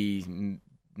probably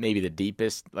maybe the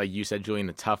deepest. Like you said, Julian,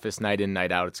 the toughest night in,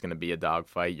 night out. It's going to be a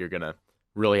dogfight. You're going to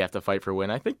really have to fight for a win.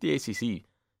 I think the ACC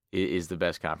is the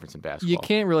best conference in basketball. You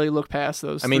can't really look past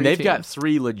those. They've teams. got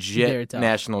 3 legit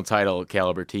national title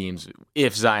caliber teams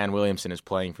if Zion Williamson is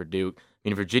playing for Duke.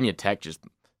 Virginia Tech just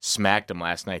smacked them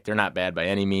last night. They're not bad by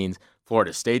any means.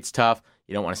 Florida State's tough.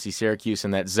 You don't want to see Syracuse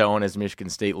in that zone, as Michigan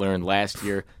State learned last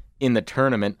year in the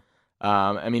tournament.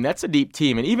 That's a deep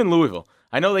team. And even Louisville.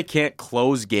 I know they can't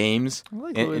close games,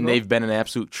 and they've been an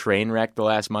absolute train wreck the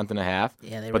last month and a half.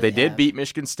 Yeah, but they did beat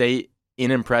Michigan State in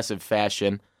impressive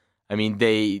fashion.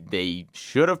 They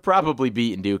should have probably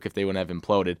beaten Duke if they wouldn't have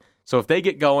imploded. So if they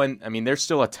get going, they're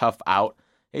still a tough out.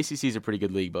 ACC's a pretty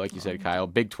good league, but like you said, Kyle,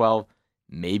 Big 12,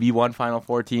 maybe one Final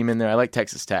Four team in there. I like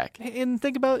Texas Tech. And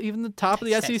think about even the top of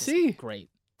the SEC. Great.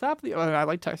 I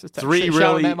like Texas Tech. 3 Shout really.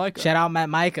 out Matt Micah. Shout out Matt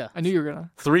Micah. I knew you were gonna.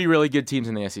 3 really good teams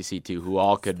in the SEC too, who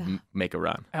all could make a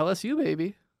run. LSU,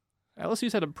 baby.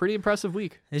 LSU's had a pretty impressive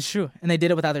week. It's true. And they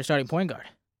did it without their starting point guard.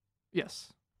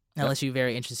 Yes. LSU,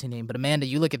 very interesting name. But Amanda,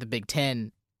 you look at the Big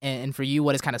Ten, and for you,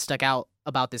 what has kind of stuck out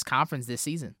about this conference this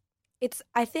season?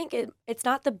 I think it's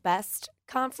not the best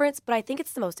conference, but I think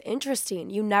it's the most interesting.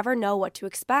 You never know what to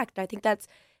expect. I think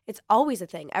it's always a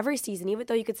thing every season. Even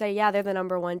though you could say, yeah, they're the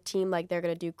number 1 team, like they're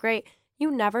going to do great,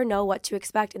 you never know what to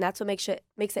expect, and that's what makes it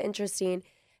interesting.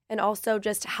 And also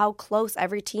just how close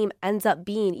every team ends up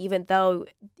being, even though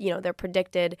they're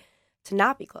predicted to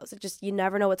not be close. You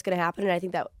never know what's going to happen, and I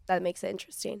think that makes it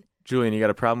interesting. Julian, you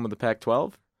got a problem with the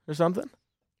Pac-12 or something?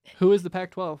 Who is the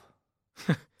Pac-12?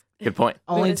 Good point.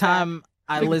 Only time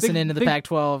I listen into the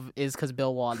Pac-12 is because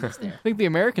Bill Walton is there. I think the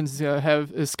Americans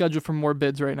is scheduled for more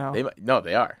bids right now.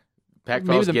 They are.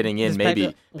 Pac-12's getting in.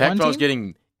 Maybe Pac-12's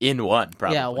getting in one,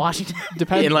 probably. Yeah, Washington.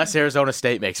 Depends. Unless Arizona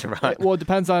State makes a run. Well, it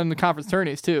depends on the conference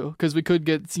tourneys too, because we could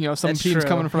get some That's teams true.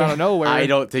 coming from out of nowhere. I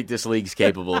don't think this league's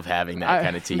capable of having that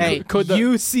kind of team. Hey, Could the-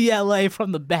 UCLA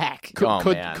from the back.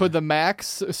 man. Could the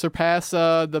Max surpass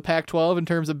the Pac-12 in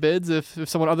terms of bids if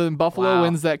someone other than Buffalo Wow.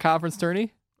 wins that conference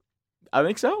tourney? I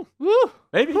think so. Woo!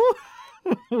 Maybe.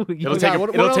 It'll It'll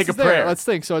take a prayer. Let's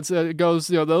think. So it goes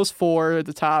those four at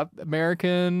the top.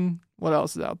 American. What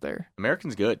else is out there?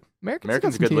 American's good. American's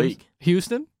American's got a some good teams. league.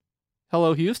 Houston.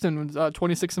 Hello, Houston.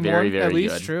 26-1 Very, very at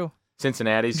least. good. True.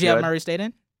 Cincinnati's Did you have good. Murray State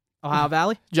in? Ohio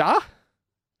Valley? Ja?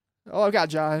 Oh, I got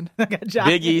John.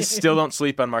 Big East, still don't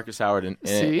sleep on Marcus Howard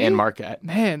See? and Marquette.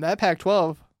 Man, that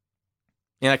Pac-12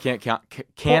 And I can't count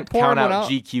Pouring count one out out.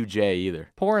 GQJ either.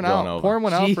 pouring Villanova.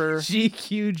 one out for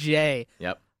GQJ.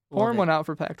 Yep. pouring one out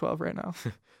for Pac-12 right now.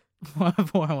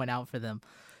 Pouring one out for them.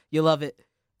 You love it.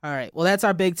 All right. Well, that's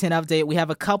our Big Ten update. We have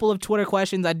a couple of Twitter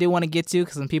questions I do want to get to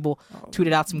because some people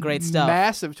tweeted out some great stuff.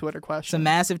 Massive Twitter question. Some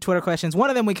massive Twitter questions. One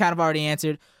of them we kind of already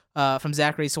answered from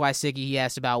Zachary Swisicki. He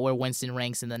asked about where Winston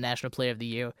ranks in the National Player of the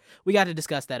Year. We got to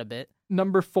discuss that a bit.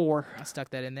 Number 4. I stuck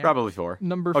that in there. Probably 4.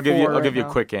 Number I'll give 4 you. I'll right give you now.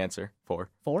 a quick answer. 4.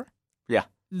 4? Yeah.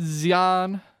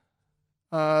 Zion,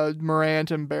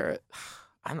 Morant, and Barrett.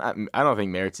 I don't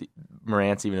think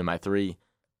Morant's even in my 3.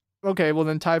 Okay, well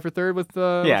then tie for third with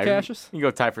Cassius. You go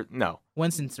tie for no.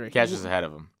 Winston's 3. Cassius ahead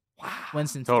of him.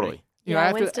 Winston's Totally. 3. You know, Yeah,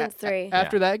 after, Winston's 3.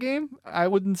 After that game, I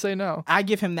wouldn't say no. I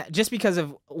give him that just because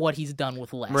of what he's done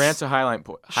with less. Morant's a highlight I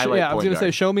was point going to say,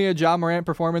 guard. show me a Ja Morant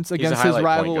performance a against his highlight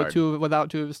rival point guard. without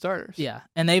 2 of his starters. Yeah,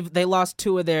 and they lost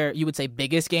 2 of their, you would say,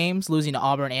 biggest games, losing to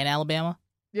Auburn and Alabama.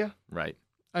 Right.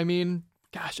 I mean,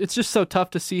 gosh, it's just so tough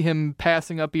to see him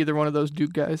passing up either one of those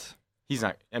Duke guys. He's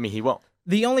not. I mean, he won't.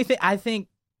 The only thing I think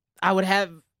I would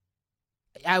have,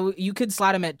 you could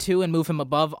slide him at 2 and move him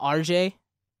above RJ,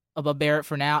 above Barrett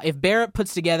for now. If Barrett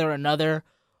puts together another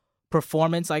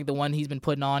performance like the one he's been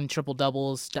putting on, triple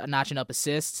doubles, notching up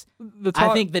assists,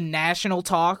 I think the national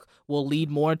talk will lead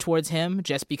more towards him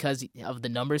just because of the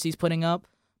numbers he's putting up.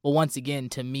 But once again,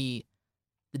 to me,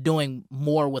 doing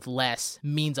more with less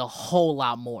means a whole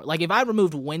lot more. Like if I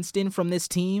removed Winston from this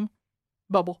team,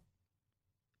 bubble.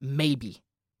 maybe.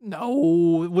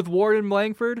 No, with Ward and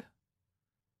Langford.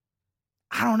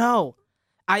 I don't know.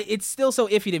 It's still so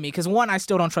iffy to me because one, I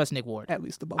still don't trust Nick Ward. At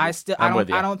least the bubble. I'm with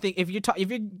you. I don't think if you're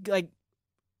like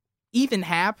Ethan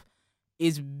Happ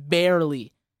is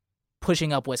barely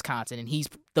pushing up Wisconsin, and he's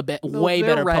the way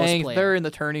They're better ranked, post player. They're in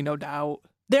the tourney, no doubt.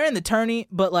 They're in the tourney,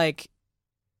 but like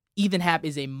Ethan Happ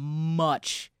is a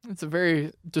much It's a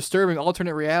very disturbing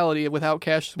alternate reality without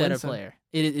Cash better Winston. player.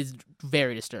 It is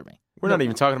very disturbing. We're not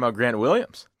even talking about Grant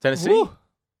Williams, Tennessee. Woo.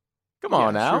 Come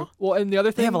on Yeah, now. true. Well, and the other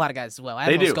They thing have a lot of guys as well. They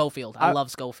Admiral do. Schofield. I love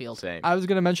Schofield. Same. I was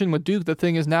going to mention with Duke, the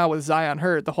thing is now with Zion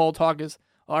hurt, the whole talk is,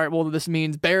 all right, well, this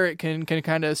means Barrett can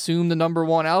kind of assume the number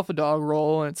 1 alpha dog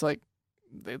role, and it's like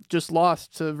they just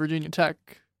lost to Virginia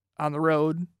Tech on the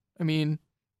road. I mean,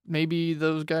 maybe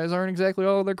those guys aren't exactly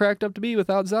all they're cracked up to be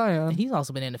without And Zion. he's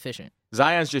also been inefficient.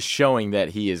 Zion's just showing that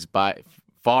he is by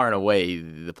far and away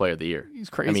the player of the year. He's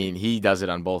crazy. I mean, he does it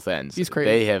on both ends. He's crazy.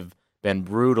 They have been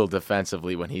brutal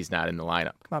defensively when he's not in the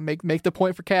lineup. Come on, make the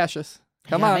point for Cassius. You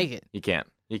Come gotta on. make it. You can't.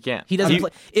 You can't. He doesn't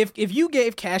play. If you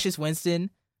gave Cassius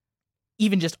Winston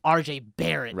even just RJ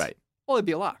Barrett, Right. Well, it'd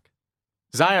be a lock.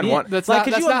 Zion Yeah. won. That's Like, not,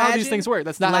 could that's you not how these imagine things work.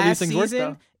 That's not how these last things work, season,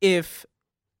 though. if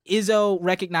Izzo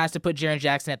recognized to put Jaren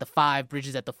Jackson at the 5,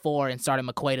 Bridges at the 4, and started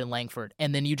McQuaid and Langford,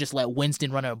 and then you just let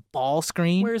Winston run a ball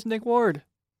screen. Where's Nick Ward?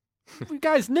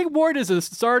 Guys, Nick Ward is a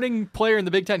starting player in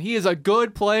the Big Ten. He is a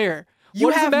good player. You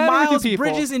What does it have matter with Miles you people?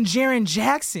 Bridges and Jaren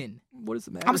Jackson. What does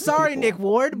it matter? I'm with you sorry, people? Nick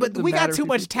Ward, What but does it we got matter too with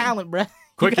much you people? talent, bro.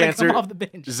 Quick you answer. come off the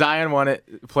bench. Zion won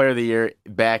it Player of the Year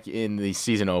back in the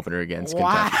season opener against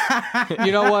Kentucky. Wow.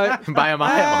 You know what? By a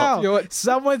mile. Wow. You know what?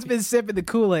 Someone's been sipping the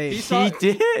Kool-Aid. saw-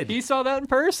 He did. He saw that in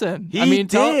person. He I mean,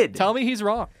 did. Tell me he's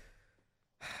wrong.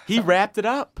 He wrapped it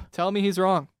up. Tell me he's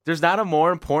wrong. There's not a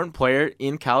more important player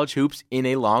in college hoops in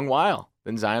a long while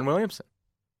than Zion Williamson.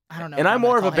 I don't know. And if I'm gonna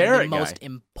more of a call him the Barrett most guy.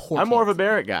 important. I'm more of a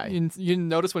Barrett guy. You didn't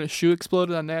notice when his shoe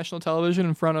exploded on national television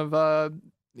in front of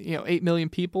 8 million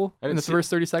people I in didn't the see first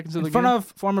 30 seconds of in the front game?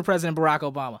 of former President Barack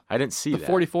Obama. I didn't see The that.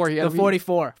 44. He had The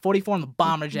 44 in the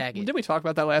bomber jacket. Didn't we talk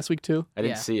about that last week too? I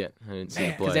didn't Yeah. see it. I didn't see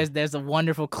it Because play. there's a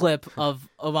wonderful clip of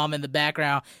Obama in the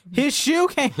background. His shoe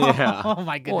came Yeah. off. Oh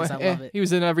my goodness, I love it. He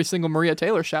was in every single Maria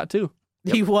Taylor shot too.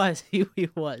 He was. He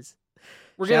was.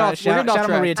 We're getting off Shout out track.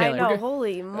 Maria I Taylor. know,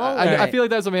 holy moly. I Right. feel like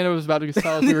that's what Amanda was about to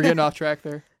tell us. We were getting off track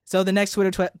there. So the next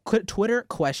Twitter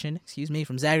question,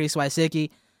 from Zachary Swisicki,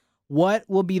 what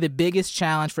will be the biggest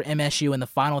challenge for MSU in the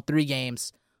final 3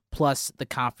 games plus the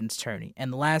conference tourney?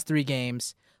 And the last 3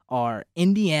 games are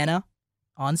Indiana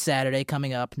on Saturday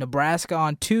coming up, Nebraska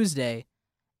on Tuesday,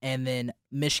 and then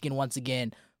Michigan once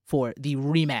again for the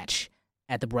rematch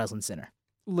at the Breslin Center.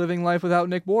 Living life without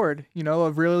Nick Ward,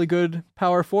 a really good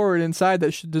power forward inside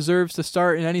that deserves to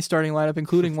start in any starting lineup,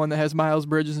 including one that has Miles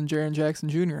Bridges and Jaren Jackson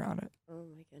Jr. on it. Oh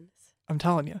my goodness. I'm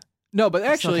telling you. No, but I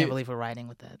still actually, can't believe we're riding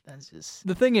with that. That's just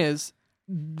the thing is,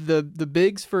 the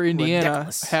bigs for Indiana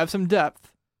ridiculous. have some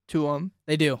depth to them.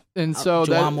 They do. And so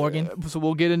Juwan Morgan. So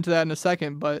we'll get into that in a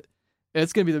second, but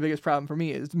it's going to be the biggest problem for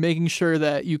me is making sure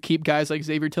that you keep guys like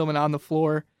Xavier Tillman on the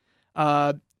floor.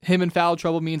 Him in foul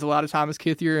trouble means a lot of Thomas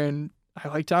Kithier, and I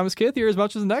like Thomas Kithier as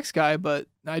much as the next guy, but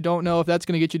I don't know if that's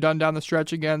going to get you done down the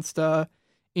stretch against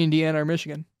Indiana or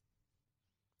Michigan.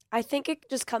 I think it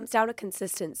just comes down to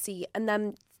consistency and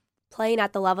them playing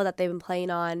at the level that they've been playing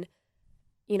on,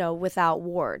 without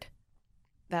Ward.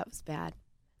 That was bad.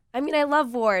 I mean, I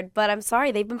love Ward, but I'm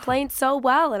sorry. They've been playing so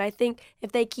well, and I think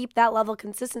if they keep that level of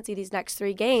consistency these next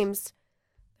 3 games,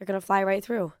 they're going to fly right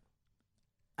through.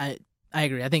 I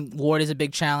agree. I think Ward is a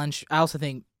big challenge. I also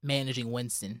think managing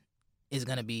Winston is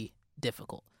going to be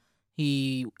difficult.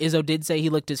 Izzo did say he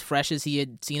looked as fresh as he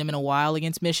had seen him in a while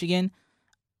against Michigan.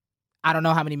 I don't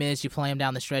know how many minutes you play him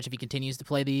down the stretch if he continues to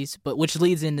play these, but which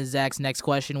leads into Zach's next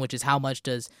question, which is how much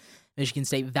does Michigan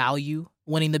State value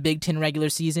winning the Big Ten regular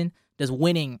season? Does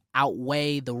winning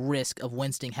outweigh the risk of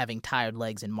Winston having tired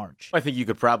legs in March? I think you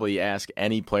could probably ask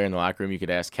any player in the locker room. You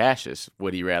could ask Cassius,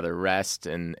 would he rather rest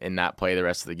and not play the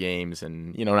rest of the games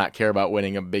and not care about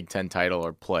winning a Big Ten title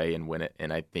or play and win it?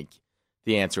 And I think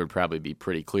the answer would probably be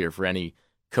pretty clear for any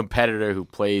competitor who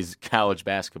plays college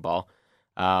basketball.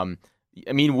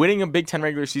 Winning a Big Ten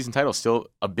regular season title is still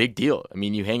a big deal.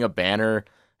 You hang a banner.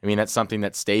 That's something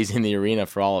that stays in the arena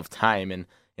for all of time. And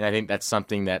I think that's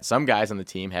something that some guys on the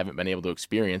team haven't been able to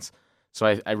experience. So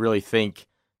I really think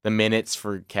the minutes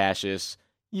for Cassius,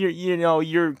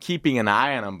 you're keeping an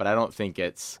eye on him, but I don't think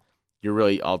you're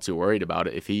really all too worried about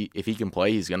it. If he can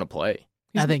play, he's going to play.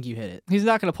 I think you hit it. He's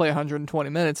not going to play 120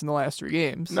 minutes in the last 3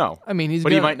 games. No.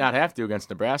 He might not have to against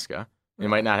Nebraska. He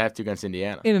might not have to against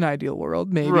Indiana. In an ideal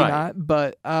world, maybe right. not.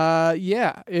 But I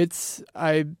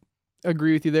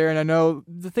agree with you there. And I know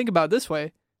the thing about it this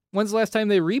way, when's the last time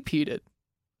they repeated?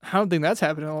 I don't think that's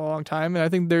happened in a long time. And I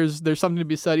think there's something to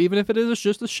be said, even if it is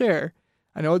just a share.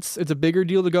 I know it's a bigger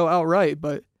deal to go outright,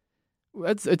 but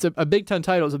it's a Big Ten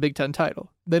title is a Big Ten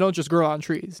title. They don't just grow on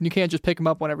trees, and you can't just pick them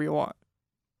up whenever you want.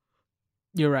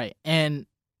 You're right. And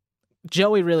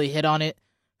Joey really hit on it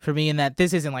for me in that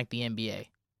this isn't like the NBA.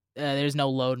 There's no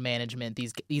load management.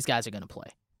 These guys are going to play.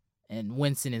 And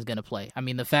Winston is going to play.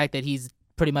 The fact that he's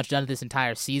pretty much done it this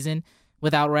entire season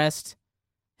without rest,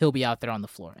 he'll be out there on the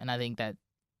floor. And I think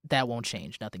that won't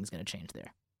change. Nothing's going to change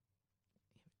there.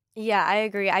 Yeah, I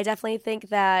agree. I definitely think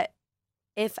that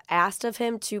if asked of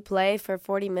him to play for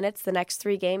 40 minutes the next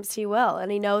 3 games, he will.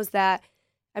 And he knows that,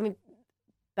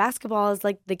 basketball is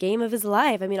like the game of his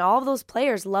life. All of those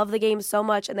players love the game so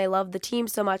much and they love the team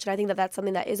so much. And I think that that's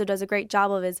something that Izzo does a great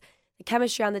job of, is the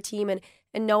chemistry on the team and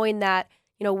knowing that,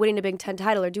 winning a Big Ten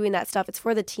title or doing that stuff, it's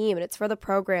for the team and it's for the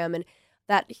program. And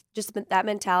that just that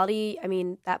mentality,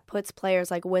 that puts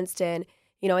players like Winston,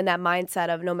 in that mindset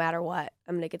of no matter what,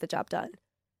 I'm going to get the job done.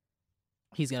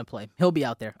 He's going to play. He'll be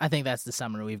out there. I think that's the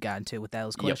summary we've gotten to with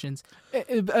those questions.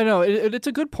 I know. It's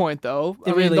a good point, though.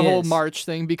 The whole March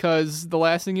thing, because the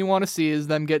last thing you want to see is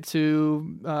them get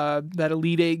to that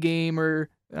Elite Eight game or,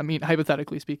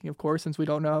 hypothetically speaking, of course, since we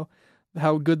don't know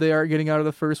how good they are getting out of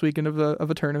the first weekend of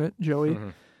a tournament, Joey.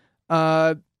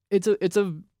 Mm-hmm.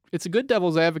 It's a good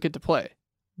devil's advocate to play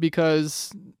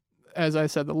because, as I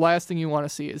said, the last thing you want to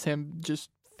see is him just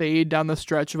fade down the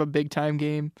stretch of a big-time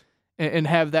game and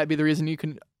have that be the reason you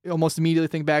can almost immediately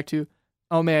think back to,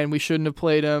 oh man, we shouldn't have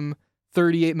played him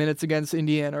 38 minutes against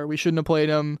Indiana, or we shouldn't have played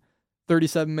him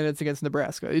 37 minutes against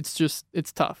Nebraska.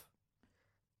 It's tough.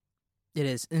 It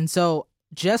is. And so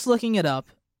just looking it up,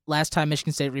 last time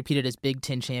Michigan State repeated as Big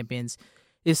Ten champions,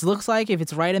 this looks like if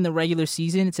it's right in the regular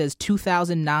season, it says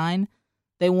 2009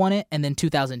 they won it, and then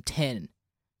 2010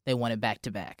 they won it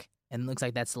back-to-back. And it looks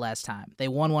like that's the last time. They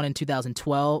won one in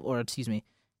 2012,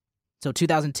 so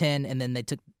 2010, and then they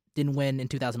didn't win in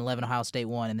 2011. Ohio State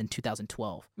won, and then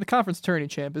 2012. The conference tourney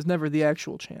champ is never the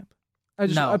actual champ.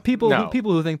 People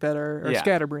who think that are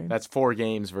scatterbrained. That's 4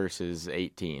 games versus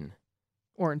 18.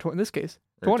 Or in this case,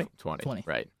 20. 20,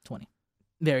 right. 20.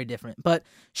 Very different. But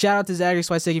shout out to Zachary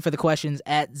Swysicki for the questions.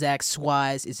 At Zach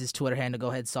Swise is his Twitter handle.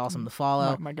 Go ahead, sauce him to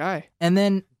follow. My guy. And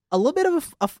then a little bit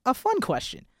of a fun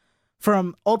question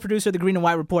from old producer of the Green and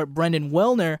White Report, Brendan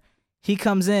Wilner. He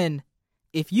comes in.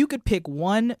 If you could pick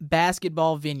one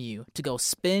basketball venue to go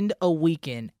spend a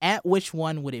weekend, at which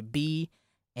one would it be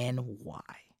and why?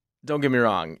 Don't get me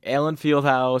wrong. Allen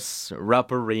Fieldhouse,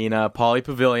 Rupp Arena, Pauley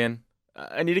Pavilion.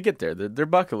 I need to get there. They're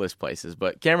bucket list places.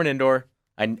 But Cameron Indoor,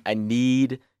 I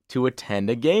need to attend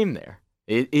a game there.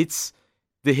 It's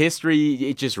the history.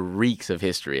 It just reeks of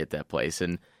history at that place.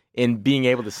 And being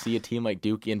able to see a team like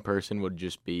Duke in person would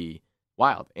just be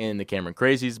wild. And the Cameron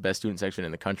Crazies, best student section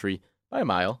in the country by a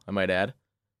mile, I might add.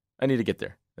 I need to get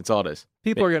there. That's all it is.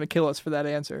 People are going to kill us for that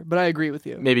answer, but I agree with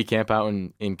you. Maybe camp out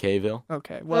in K-ville.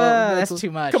 Okay, well, that's too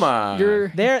much. Come on.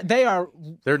 They are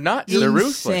They're not. They're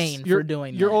ruthless. insane for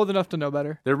doing that. You're old enough to know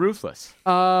better. They're ruthless.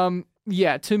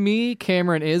 Yeah, to me,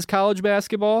 Cameron is college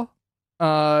basketball.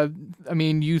 I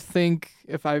mean, you think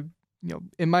if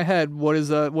in my head, what is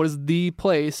the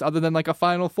place other than like a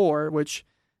Final Four, which,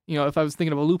 if I was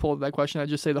thinking of a loophole to that question, I'd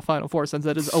just say the Final Four since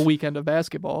that is a weekend of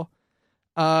basketball.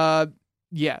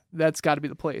 Yeah, that's got to be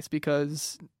the place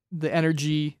because the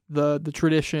energy, the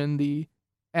tradition, the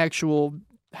actual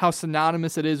how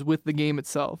synonymous it is with the game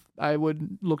itself. I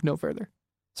would look no further.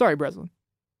 Sorry, Breslin.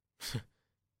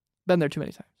 Been there too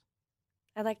many times.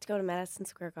 I'd like to go to Madison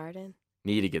Square Garden.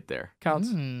 Need to get there. Counts.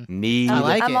 Need. I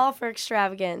like I'm it. all for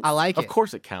extravagance. I like it. Of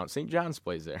course it counts. St. John's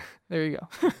plays there. There you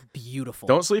go. Beautiful.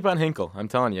 Don't sleep on Hinkle. I'm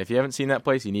telling you, if you haven't seen that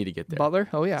place, you need to get there. Butler?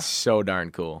 Oh, yeah. So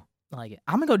darn cool. I like it.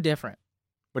 I'm going to go different.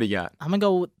 What do you got? I'm going to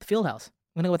go with Fieldhouse.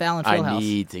 I'm going to go with Allen Fieldhouse. I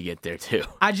need to get there too.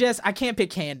 I can't pick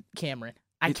Cameron.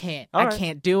 I can't. All I right.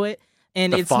 can't do it.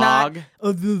 And The it's fog. not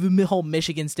the whole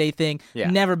Michigan State thing. Yeah.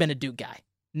 Never been a Duke guy.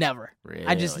 Never. Really?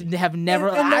 I just have never.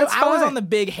 And that's I was fine. on the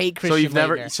big hate Christian. So you've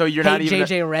never. Laettner. So you're hate not even.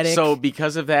 JJ Redick. So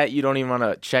because of that, you don't even want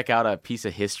to check out a piece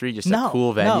of history, just a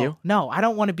cool venue. No, I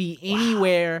don't want to be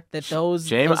anywhere that those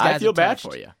James, those guys I feel have bad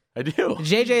touched. for you. I do.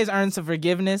 JJ has earned some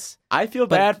forgiveness. I feel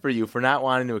But- bad for you for not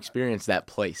wanting to experience that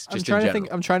place. Just in general.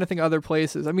 I'm trying to think other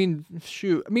places. I mean,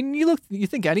 shoot. I mean, you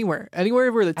think anywhere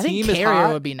where the I think team is Carrier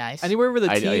hot, would be nice. anywhere where the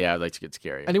team, Yeah, I'd like to get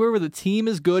scary. anywhere where the team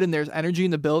is good and there's energy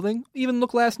in the building. Even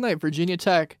look last night, Virginia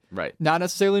Tech, Right. not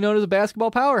necessarily known as a basketball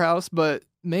powerhouse, but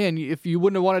man, if you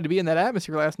wouldn't have wanted to be in that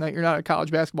atmosphere last night, you're not a college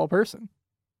basketball person.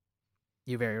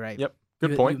 You're very right. Yep.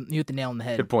 Good You- point. You hit the nail on the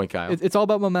head. Good point, Kyle. It's all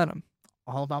about momentum.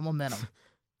 All about momentum.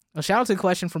 Well, shout out to the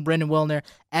question from Brendan Wilner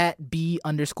at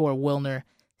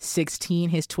B_Wilner16.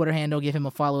 His Twitter handle. Give him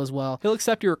a follow as well. He'll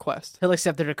accept your request. He'll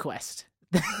accept the request.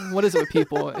 What is it with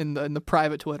people in the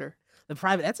private Twitter? The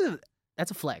private. That's a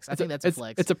flex. I think that's a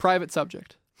flex. It's a private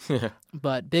subject.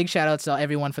 But big shout outs to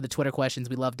everyone for the Twitter questions.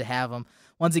 We love to have them.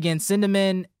 Once again, send them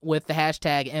in with the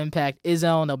hashtag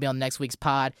ImpactIzone. They'll be on next week's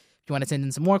pod. If you want to send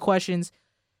in some more questions.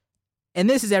 And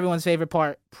this is everyone's favorite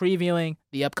part, previewing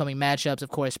the upcoming matchups. Of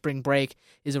course, spring break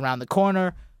is around the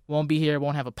corner. Won't be here,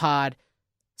 won't have a pod.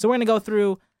 So we're going to go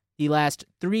through the last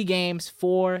 3 games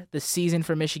for the season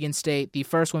for Michigan State. The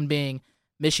first one being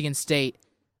Michigan State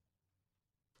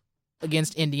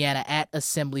against Indiana at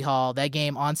Assembly Hall. That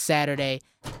game on Saturday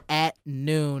at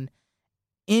noon.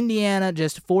 Indiana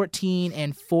just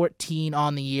 14-14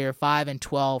 on the year,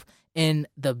 5-12 in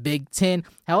the Big Ten.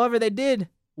 However, they did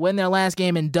win their last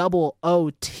game in double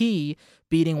OT,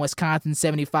 beating Wisconsin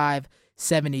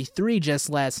 75-73 just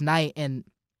last night. And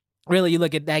really, you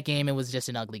look at that game, it was just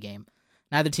an ugly game.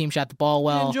 Neither team shot the ball You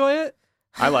well. enjoy it?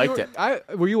 I liked it.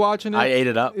 Were you watching it? I ate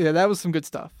it up. Yeah, that was some good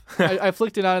stuff. I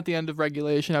flicked it on at the end of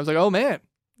regulation. I was like, oh, man.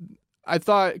 I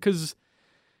thought, because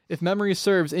if memory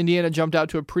serves, Indiana jumped out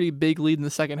to a pretty big lead in the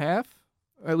second half,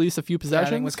 at least a few I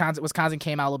possessions. think Wisconsin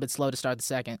came out a little bit slow to start the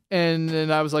second. And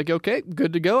then I was like, okay,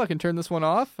 good to go. I can turn this one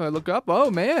off. I look up.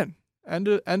 Oh, man. End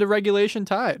of regulation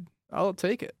tied. I'll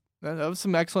take it. That was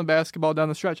some excellent basketball down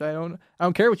the stretch. I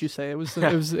don't care what you say. It was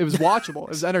watchable. It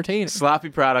was entertaining. Sloppy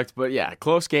product, but yeah,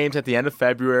 close games at the end of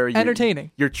February. Entertaining.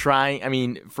 You're trying. I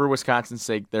mean, for Wisconsin's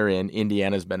sake, they're in.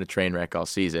 Indiana's been a train wreck all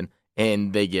season,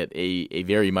 and they get a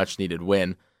very much needed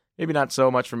win. Maybe not so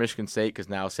much for Michigan State because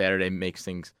now Saturday makes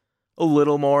things a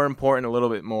little more important, a little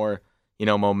bit more,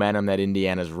 momentum that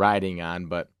Indiana's riding on.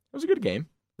 But it was a good game.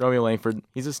 Romeo Langford,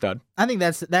 he's a stud. I think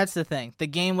that's the thing. The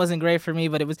game wasn't great for me,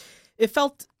 but it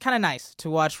felt kind of nice to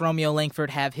watch Romeo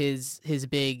Langford have his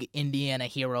big Indiana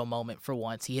hero moment for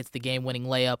once. He hits the game-winning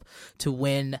layup to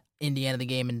win Indiana the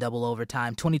game in double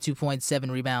overtime. 22 points,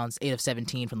 7 rebounds, 8 of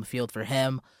 17 from the field for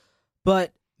him.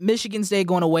 But Michigan State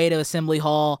going away to Assembly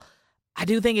Hall, I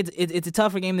do think it's a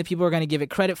tougher game than people are going to give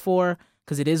it credit for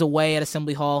because it is away at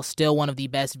Assembly Hall, still one of the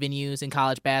best venues in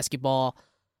college basketball.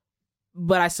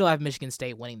 But I still have Michigan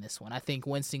State winning this one. I think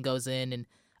Winston goes in, and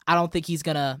I don't think he's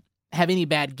going to have any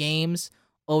bad games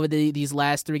over these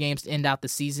last 3 games to end out the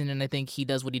season, and I think he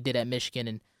does what he did at Michigan,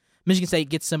 and Michigan State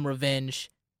gets some revenge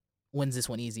wins this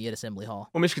one easy at Assembly Hall.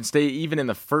 Well, Michigan State, even in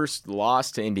the first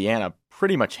loss to Indiana,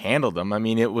 pretty much handled them. I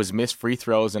mean, it was missed free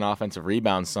throws and offensive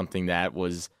rebounds, something that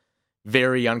was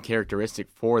very uncharacteristic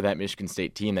for that Michigan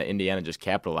State team that Indiana just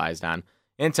capitalized on.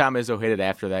 And Tom Izzo hit it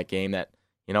after that game that,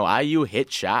 IU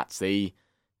hit shots.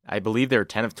 I believe they were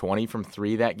 10 of 20 from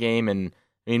three that game. And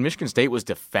I mean, Michigan State was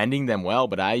defending them well,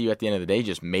 but IU at the end of the day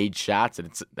just made shots.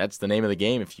 And that's the name of the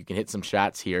game if you can hit some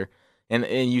shots here.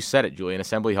 And you said it, Julian.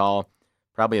 Assembly Hall,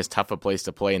 probably as tough a place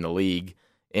to play in the league.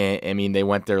 And, I mean, they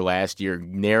went there last year,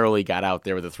 narrowly got out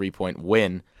there with a 3-point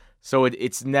win. So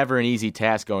it's never an easy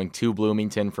task going to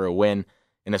Bloomington for a win,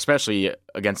 and especially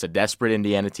against a desperate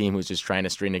Indiana team who's just trying to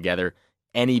string together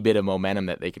any bit of momentum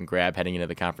that they can grab heading into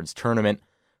the conference tournament.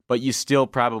 But you still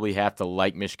probably have to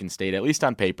like Michigan State, at least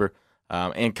on paper.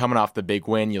 And coming off the big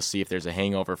win, you'll see if there's a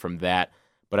hangover from that.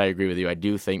 But I agree with you. I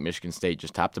do think Michigan State,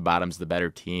 just top to bottom, is the better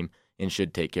team and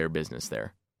should take care of business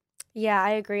there. Yeah,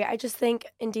 I agree. I just think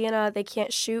Indiana, they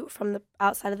can't shoot from the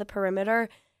outside of the perimeter.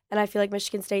 And I feel like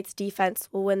Michigan State's defense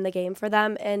will win the game for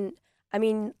them. And, I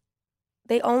mean,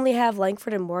 they only have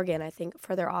Langford and Morgan, I think,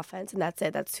 for their offense. And that's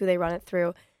it. That's who they run it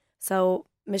through. So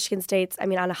Michigan State's,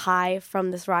 on a high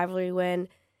from this rivalry win.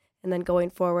 And then going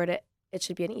forward, it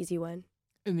should be an easy win.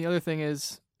 And the other thing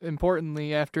is,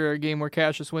 importantly, after a game where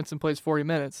Cassius Winston plays 40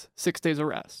 minutes, 6 days of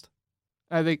rest.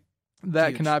 I think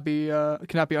that cannot be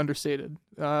understated.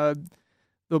 They'll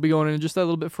be going in just a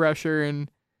little bit fresher, and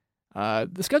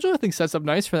the schedule I think sets up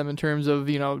nice for them in terms of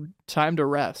time to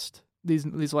rest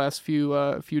these last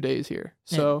few days here.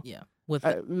 So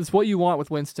it's what you want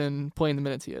with Winston playing the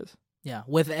minutes he is. Yeah,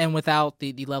 without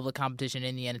the level of competition,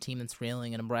 Indiana team that's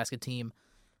reeling, a Nebraska team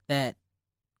that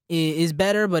is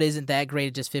better but isn't that great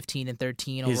at just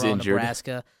 15-13 overall.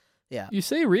 Nebraska. Yeah, you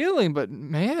say reeling, but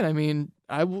man, I mean,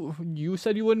 you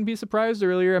said you wouldn't be surprised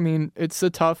earlier. I mean, it's a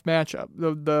tough matchup.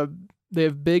 They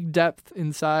have big depth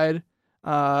inside.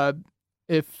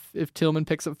 If Tillman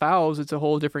picks up fouls, it's a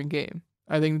whole different game.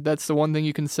 I think that's the one thing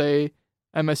you can say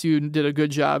MSU did a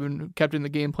good job and kept in the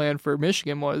game plan for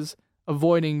Michigan was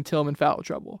avoiding Tillman foul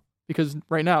trouble, because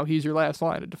right now he's your last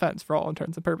line of defense for all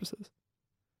intents and purposes.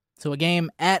 So a game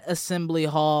at Assembly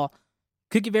Hall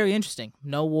could get very interesting.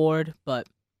 No Ward, but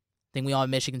I think we all have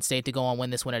Michigan State to go on win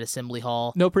this one at Assembly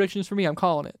Hall. No predictions for me. I'm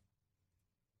calling it.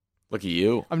 Look at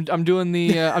you. I'm doing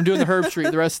the Herb Street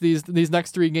the rest of these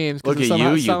next three games. Look at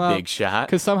you big shot.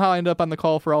 Because somehow I end up on the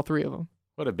call for all three of them.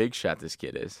 What a big shot this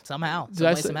kid is. Somehow. Is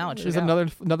it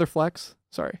another flex?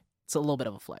 Sorry. It's a little bit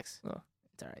of a flex. Oh.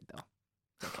 It's all right,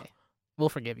 though. Okay. We'll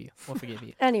forgive you.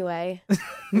 Anyway.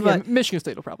 But Michigan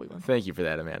State will probably win. Thank you for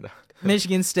that, Amanda.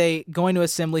 Michigan State going to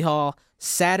Assembly Hall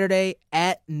Saturday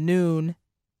at noon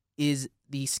is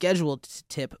the scheduled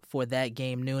tip for that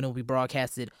game. Noon will be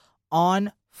broadcasted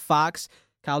on Fox.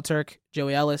 Kyle Turk,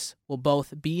 Joey Ellis will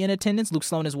both be in attendance. Luke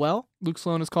Sloan as well. Luke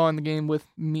Sloan is calling the game with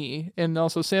me, and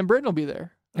also Sam Britton will be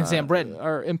there. And Sam Britton,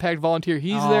 our Impact volunteer,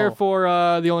 he's there for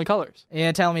the Only Colors.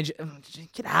 Yeah, telling me,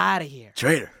 get out of here,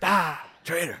 traitor.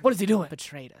 Traitor. What is he doing?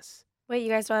 Betrayed us. Wait, you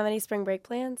guys don't have any spring break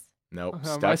plans? Nope.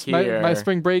 Stuck here. My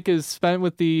spring break is spent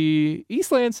with the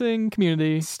East Lansing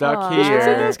community. Stuck here.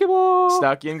 Basketball.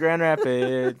 Stuck in Grand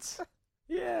Rapids.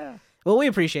 Yeah. Well, we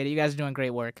appreciate it. You guys are doing great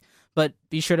work. But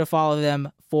be sure to follow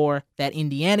them for that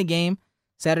Indiana game,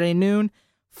 Saturday noon.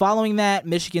 Following that,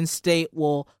 Michigan State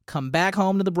will come back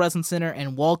home to the Breslin Center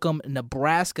and welcome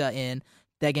Nebraska in.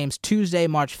 That game's Tuesday,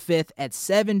 March 5th at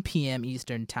 7 p.m.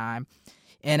 Eastern Time.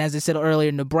 And as I said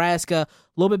earlier, Nebraska, a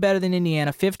little bit better than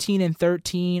Indiana,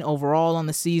 15-13 overall on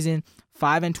the season,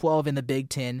 5-12 in the Big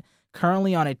Ten,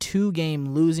 currently on a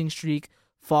 2-game losing streak,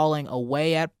 falling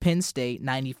away at Penn State,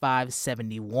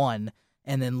 95-71,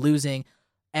 and then losing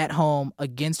at home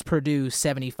against Purdue,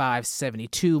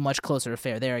 75-72, much closer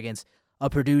affair there against a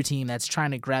Purdue team that's trying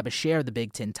to grab a share of the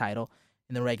Big Ten title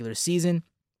in the regular season.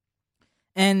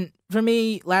 And for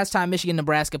me, last time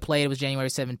Michigan-Nebraska played, it was January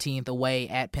 17th away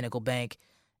at Pinnacle Bank,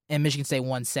 and Michigan State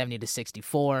won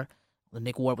 70-64.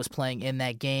 Nick Ward was playing in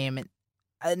that game.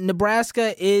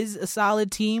 Nebraska is a solid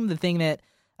team. The thing that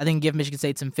I think give Michigan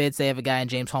State some fits, they have a guy in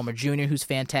James Homer Jr. who's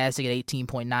fantastic at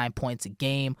 18.9 points a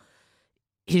game.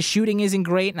 His shooting isn't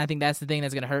great, and I think that's the thing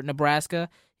that's going to hurt Nebraska,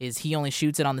 is he only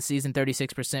shoots it on the season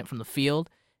 36% from the field.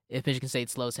 If Michigan State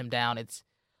slows him down, it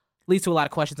leads to a lot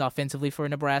of questions offensively for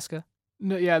Nebraska.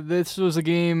 No, yeah, this was a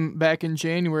game back in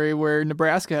January where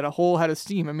Nebraska had a whole head of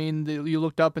steam. I mean, you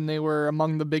looked up and they were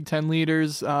among the Big Ten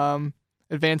leaders.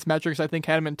 Advanced metrics, I think,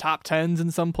 had them in top 10s in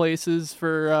some places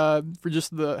for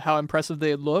just how impressive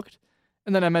they had looked. And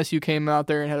And then MSU came out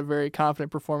there and had a very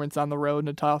confident performance on the road in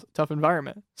a tough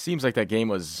environment. Seems like that game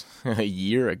was a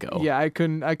year ago. Yeah, I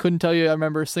couldn't tell you I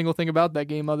remember a single thing about that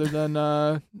game other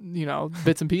than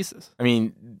bits and pieces. I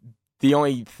mean, the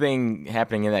only thing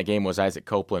happening in that game was Isaac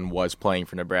Copeland was playing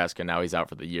for Nebraska. Now he's out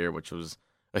for the year, which was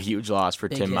a huge loss for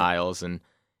Tim Miles. And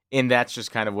that's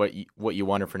just kind of what you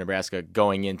wonder for Nebraska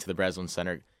going into the Breslin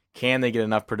Center. Can they get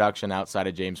enough production outside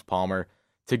of James Palmer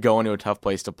to go into a tough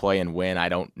place to play and win? I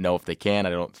don't know if they can. I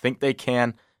don't think they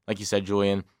can. Like you said,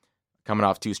 Julian, coming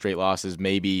off 2 straight losses,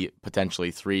 maybe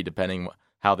potentially 3, depending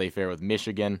how they fare with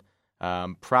Michigan.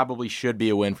 Probably should be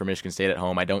a win for Michigan State at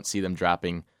home. I don't see them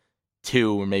dropping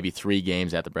 2 or maybe 3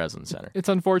 games at the Breslin Center. It's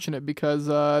unfortunate because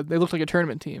they looked like a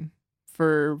tournament team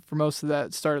for most of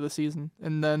that start of the season,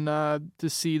 and then to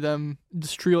see them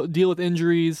just deal with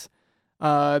injuries.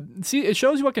 It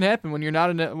shows you what can happen when you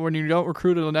don't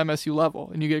recruit at an MSU level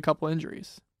and you get a couple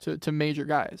injuries to major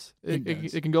guys.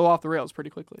 It can go off the rails pretty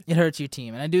quickly. It hurts your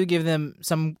team, and I do give them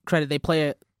some credit. They play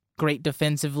it great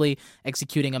defensively,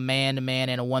 executing a man-to-man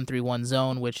and a 1-3-1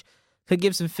 zone, which could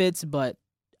give some fits, but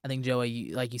I think,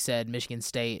 Joey, like you said, Michigan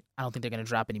State, I don't think they're going to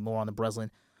drop any more on the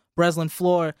Breslin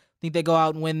floor. I think they go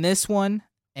out and win this one,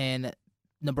 and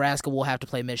Nebraska will have to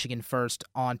play Michigan first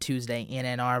on Tuesday in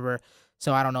Ann Arbor.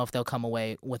 So I don't know if they'll come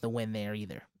away with a win there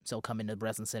either. So coming to the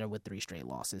Breslin Center with 3 straight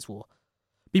losses will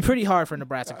be pretty hard for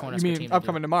Nebraska Cornhusker team. You mean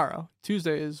upcoming tomorrow?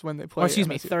 Tuesday is when they play. Oh, excuse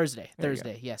me, MSU.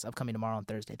 Thursday. Yes, upcoming tomorrow on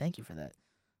Thursday. Thank you for that.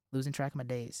 Losing track of my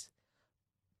days.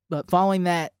 But following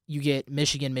that, you get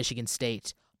Michigan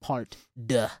State Part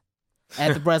Duh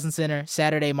at the Breslin Center,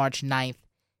 Saturday, March 9th,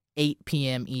 8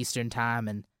 p.m. Eastern Time.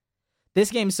 And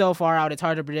this game's so far out, it's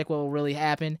hard to predict what will really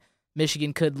happen.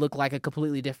 Michigan could look like a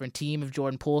completely different team if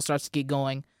Jordan Poole starts to get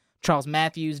going. Charles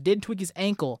Matthews did tweak his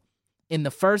ankle in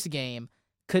the first game.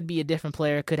 Could be a different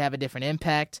player, could have a different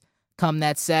impact come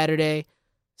that Saturday.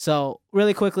 So,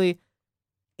 really quickly,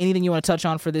 anything you want to touch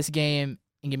on for this game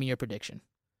and give me your prediction?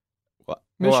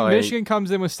 Michigan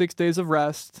comes in with 6 days of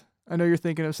rest. I know you're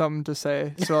thinking of something to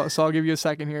say, so I'll give you a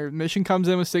second here. Michigan comes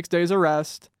in with 6 days of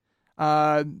rest.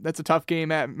 That's a tough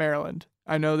game at Maryland.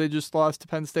 I know they just lost to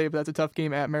Penn State, but that's a tough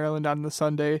game at Maryland on the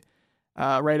Sunday,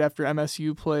 right after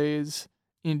MSU plays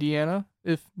Indiana.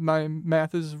 If my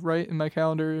math is right and my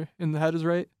calendar in the head is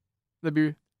right, that'd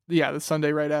be the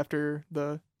Sunday right after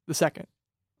the second.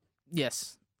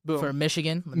 Yes. Boom. For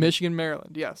Michigan. Michigan,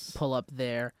 Maryland, yes. Pull up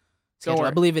their schedule.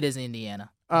 I believe it is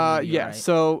Indiana. Yeah. Right.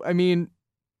 So, I mean,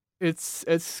 it's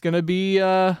going to be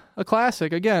a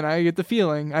classic. Again, I get the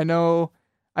feeling.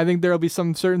 I think there will be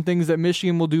some certain things that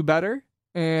Michigan will do better,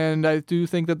 and I do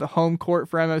think that the home court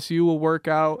for MSU will work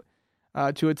out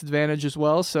to its advantage as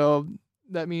well. So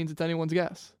that means it's anyone's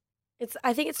guess.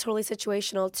 I think it's totally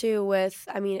situational too.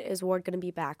 Is Ward going to be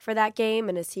back for that game,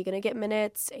 and is he going to get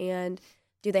minutes? And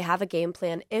do they have a game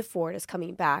plan if Ward is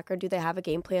coming back, or do they have a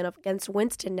game plan against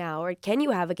Winston now, or can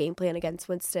you have a game plan against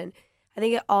Winston? I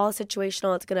think it's all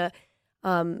situational. It's gonna,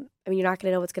 you're not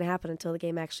gonna know what's gonna happen until the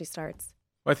game actually starts.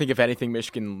 Well, I think if anything,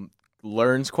 Michigan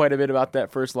learns quite a bit about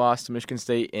that first loss to Michigan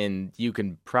State, and you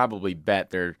can probably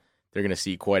bet they're going to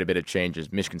see quite a bit of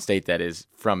changes. Michigan State, that is,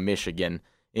 from Michigan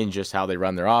in just how they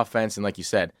run their offense. And like you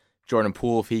said, Jordan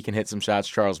Poole, if he can hit some shots,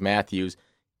 Charles Matthews.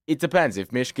 It depends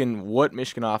what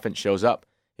Michigan offense shows up.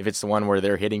 If it's the one where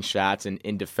they're hitting shots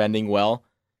and defending well,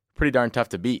 pretty darn tough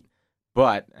to beat.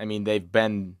 But,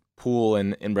 Poole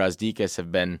and Brazdeikis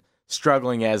have been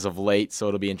struggling as of late, so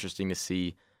it'll be interesting to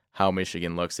see how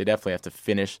Michigan looks. They definitely have to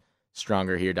finish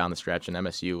stronger here down the stretch. And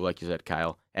MSU, like you said,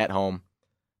 Kyle, at home,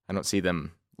 I don't see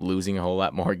them losing a whole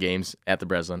lot more games at the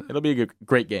Breslin. It'll be a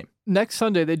great game. Next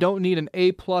Sunday, they don't need an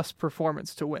A+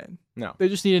 performance to win. No. They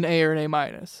just need an A or an A-.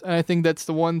 And I think that's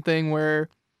the one thing where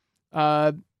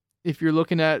if you're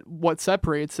looking at what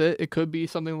separates it, it could be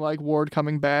something like Ward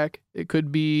coming back. It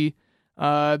could be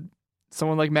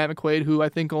someone like Matt McQuaid, who I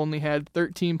think only had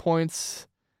 13 points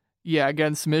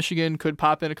against Michigan, could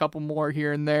pop in a couple more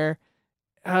here and there.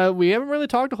 We haven't really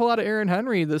talked a whole lot of Aaron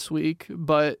Henry this week,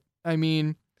 but,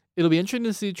 it'll be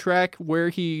interesting to track where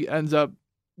he ends up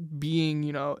being,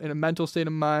 in a mental state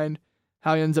of mind,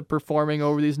 how he ends up performing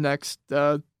over these next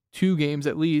 2 games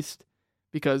at least,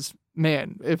 because,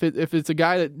 man, if it's a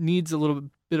guy that needs a little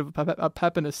bit of a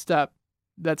pep in his step,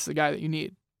 that's the guy that you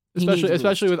need,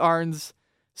 especially with Arns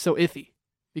so iffy,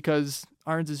 because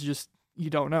Arns is just, you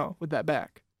don't know with that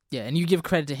back. Yeah, and you give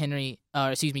credit to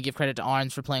give credit to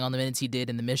Arns for playing on the minutes he did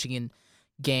in the Michigan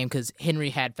game, because Henry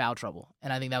had foul trouble,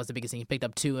 and I think that was the biggest thing. He picked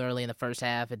up 2 early in the first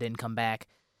half. It didn't come back,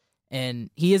 and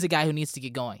he is a guy who needs to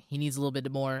get going. He needs a little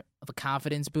bit more of a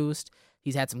confidence boost.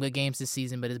 He's had some good games this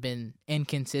season, but has been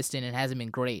inconsistent and hasn't been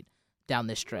great down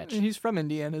this stretch. And he's from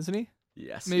Indiana, isn't he?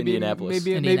 Yes, Maybe Indianapolis.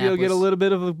 Maybe you'll get a little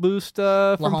bit of a boost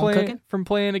from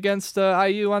playing against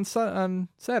IU on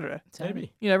Saturday.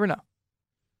 Maybe. You never know.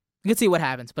 You can see what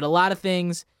happens, but a lot of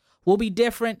things will be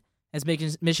different as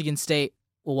Michigan State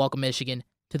will welcome Michigan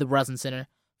to the Breslin Center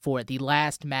for the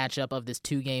last matchup of this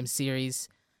 2-game series.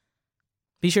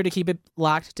 Be sure to keep it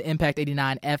locked to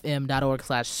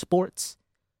impact89fm.org/sports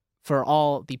for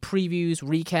all the previews,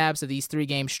 recaps of these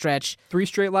 3-game stretch. 3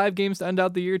 straight live games to end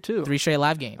out the year, too. 3 straight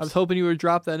live games. I was hoping you would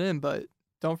drop that in, but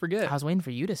don't forget. I was waiting for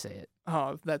you to say it.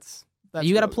 Oh, that's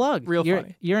you got a plug. Real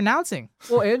funny. You're announcing.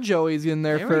 Well, and Joey's in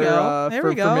there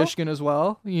for Michigan as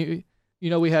well. You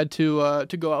know we had to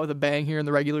go out with a bang here in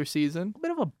the regular season. A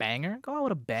bit of a banger. Go out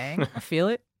with a bang. I feel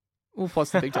it. Well, plus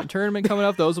the Big Ten tournament coming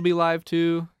up. Those will be live,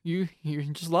 too. You're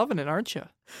just loving it, aren't you?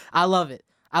 I love it.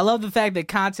 I love the fact that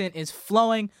content is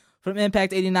flowing from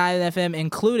Impact 89 FM,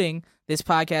 including this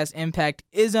podcast, Impact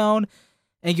Izone.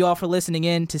 Thank you all for listening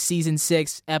in to Season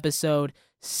 6, Episode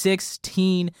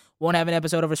 16. Won't have an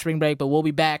episode over spring break, but we'll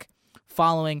be back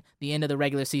following the end of the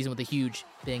regular season with a huge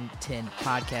Big Ten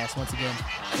podcast. Once again,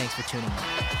 thanks for tuning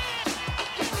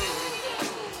in.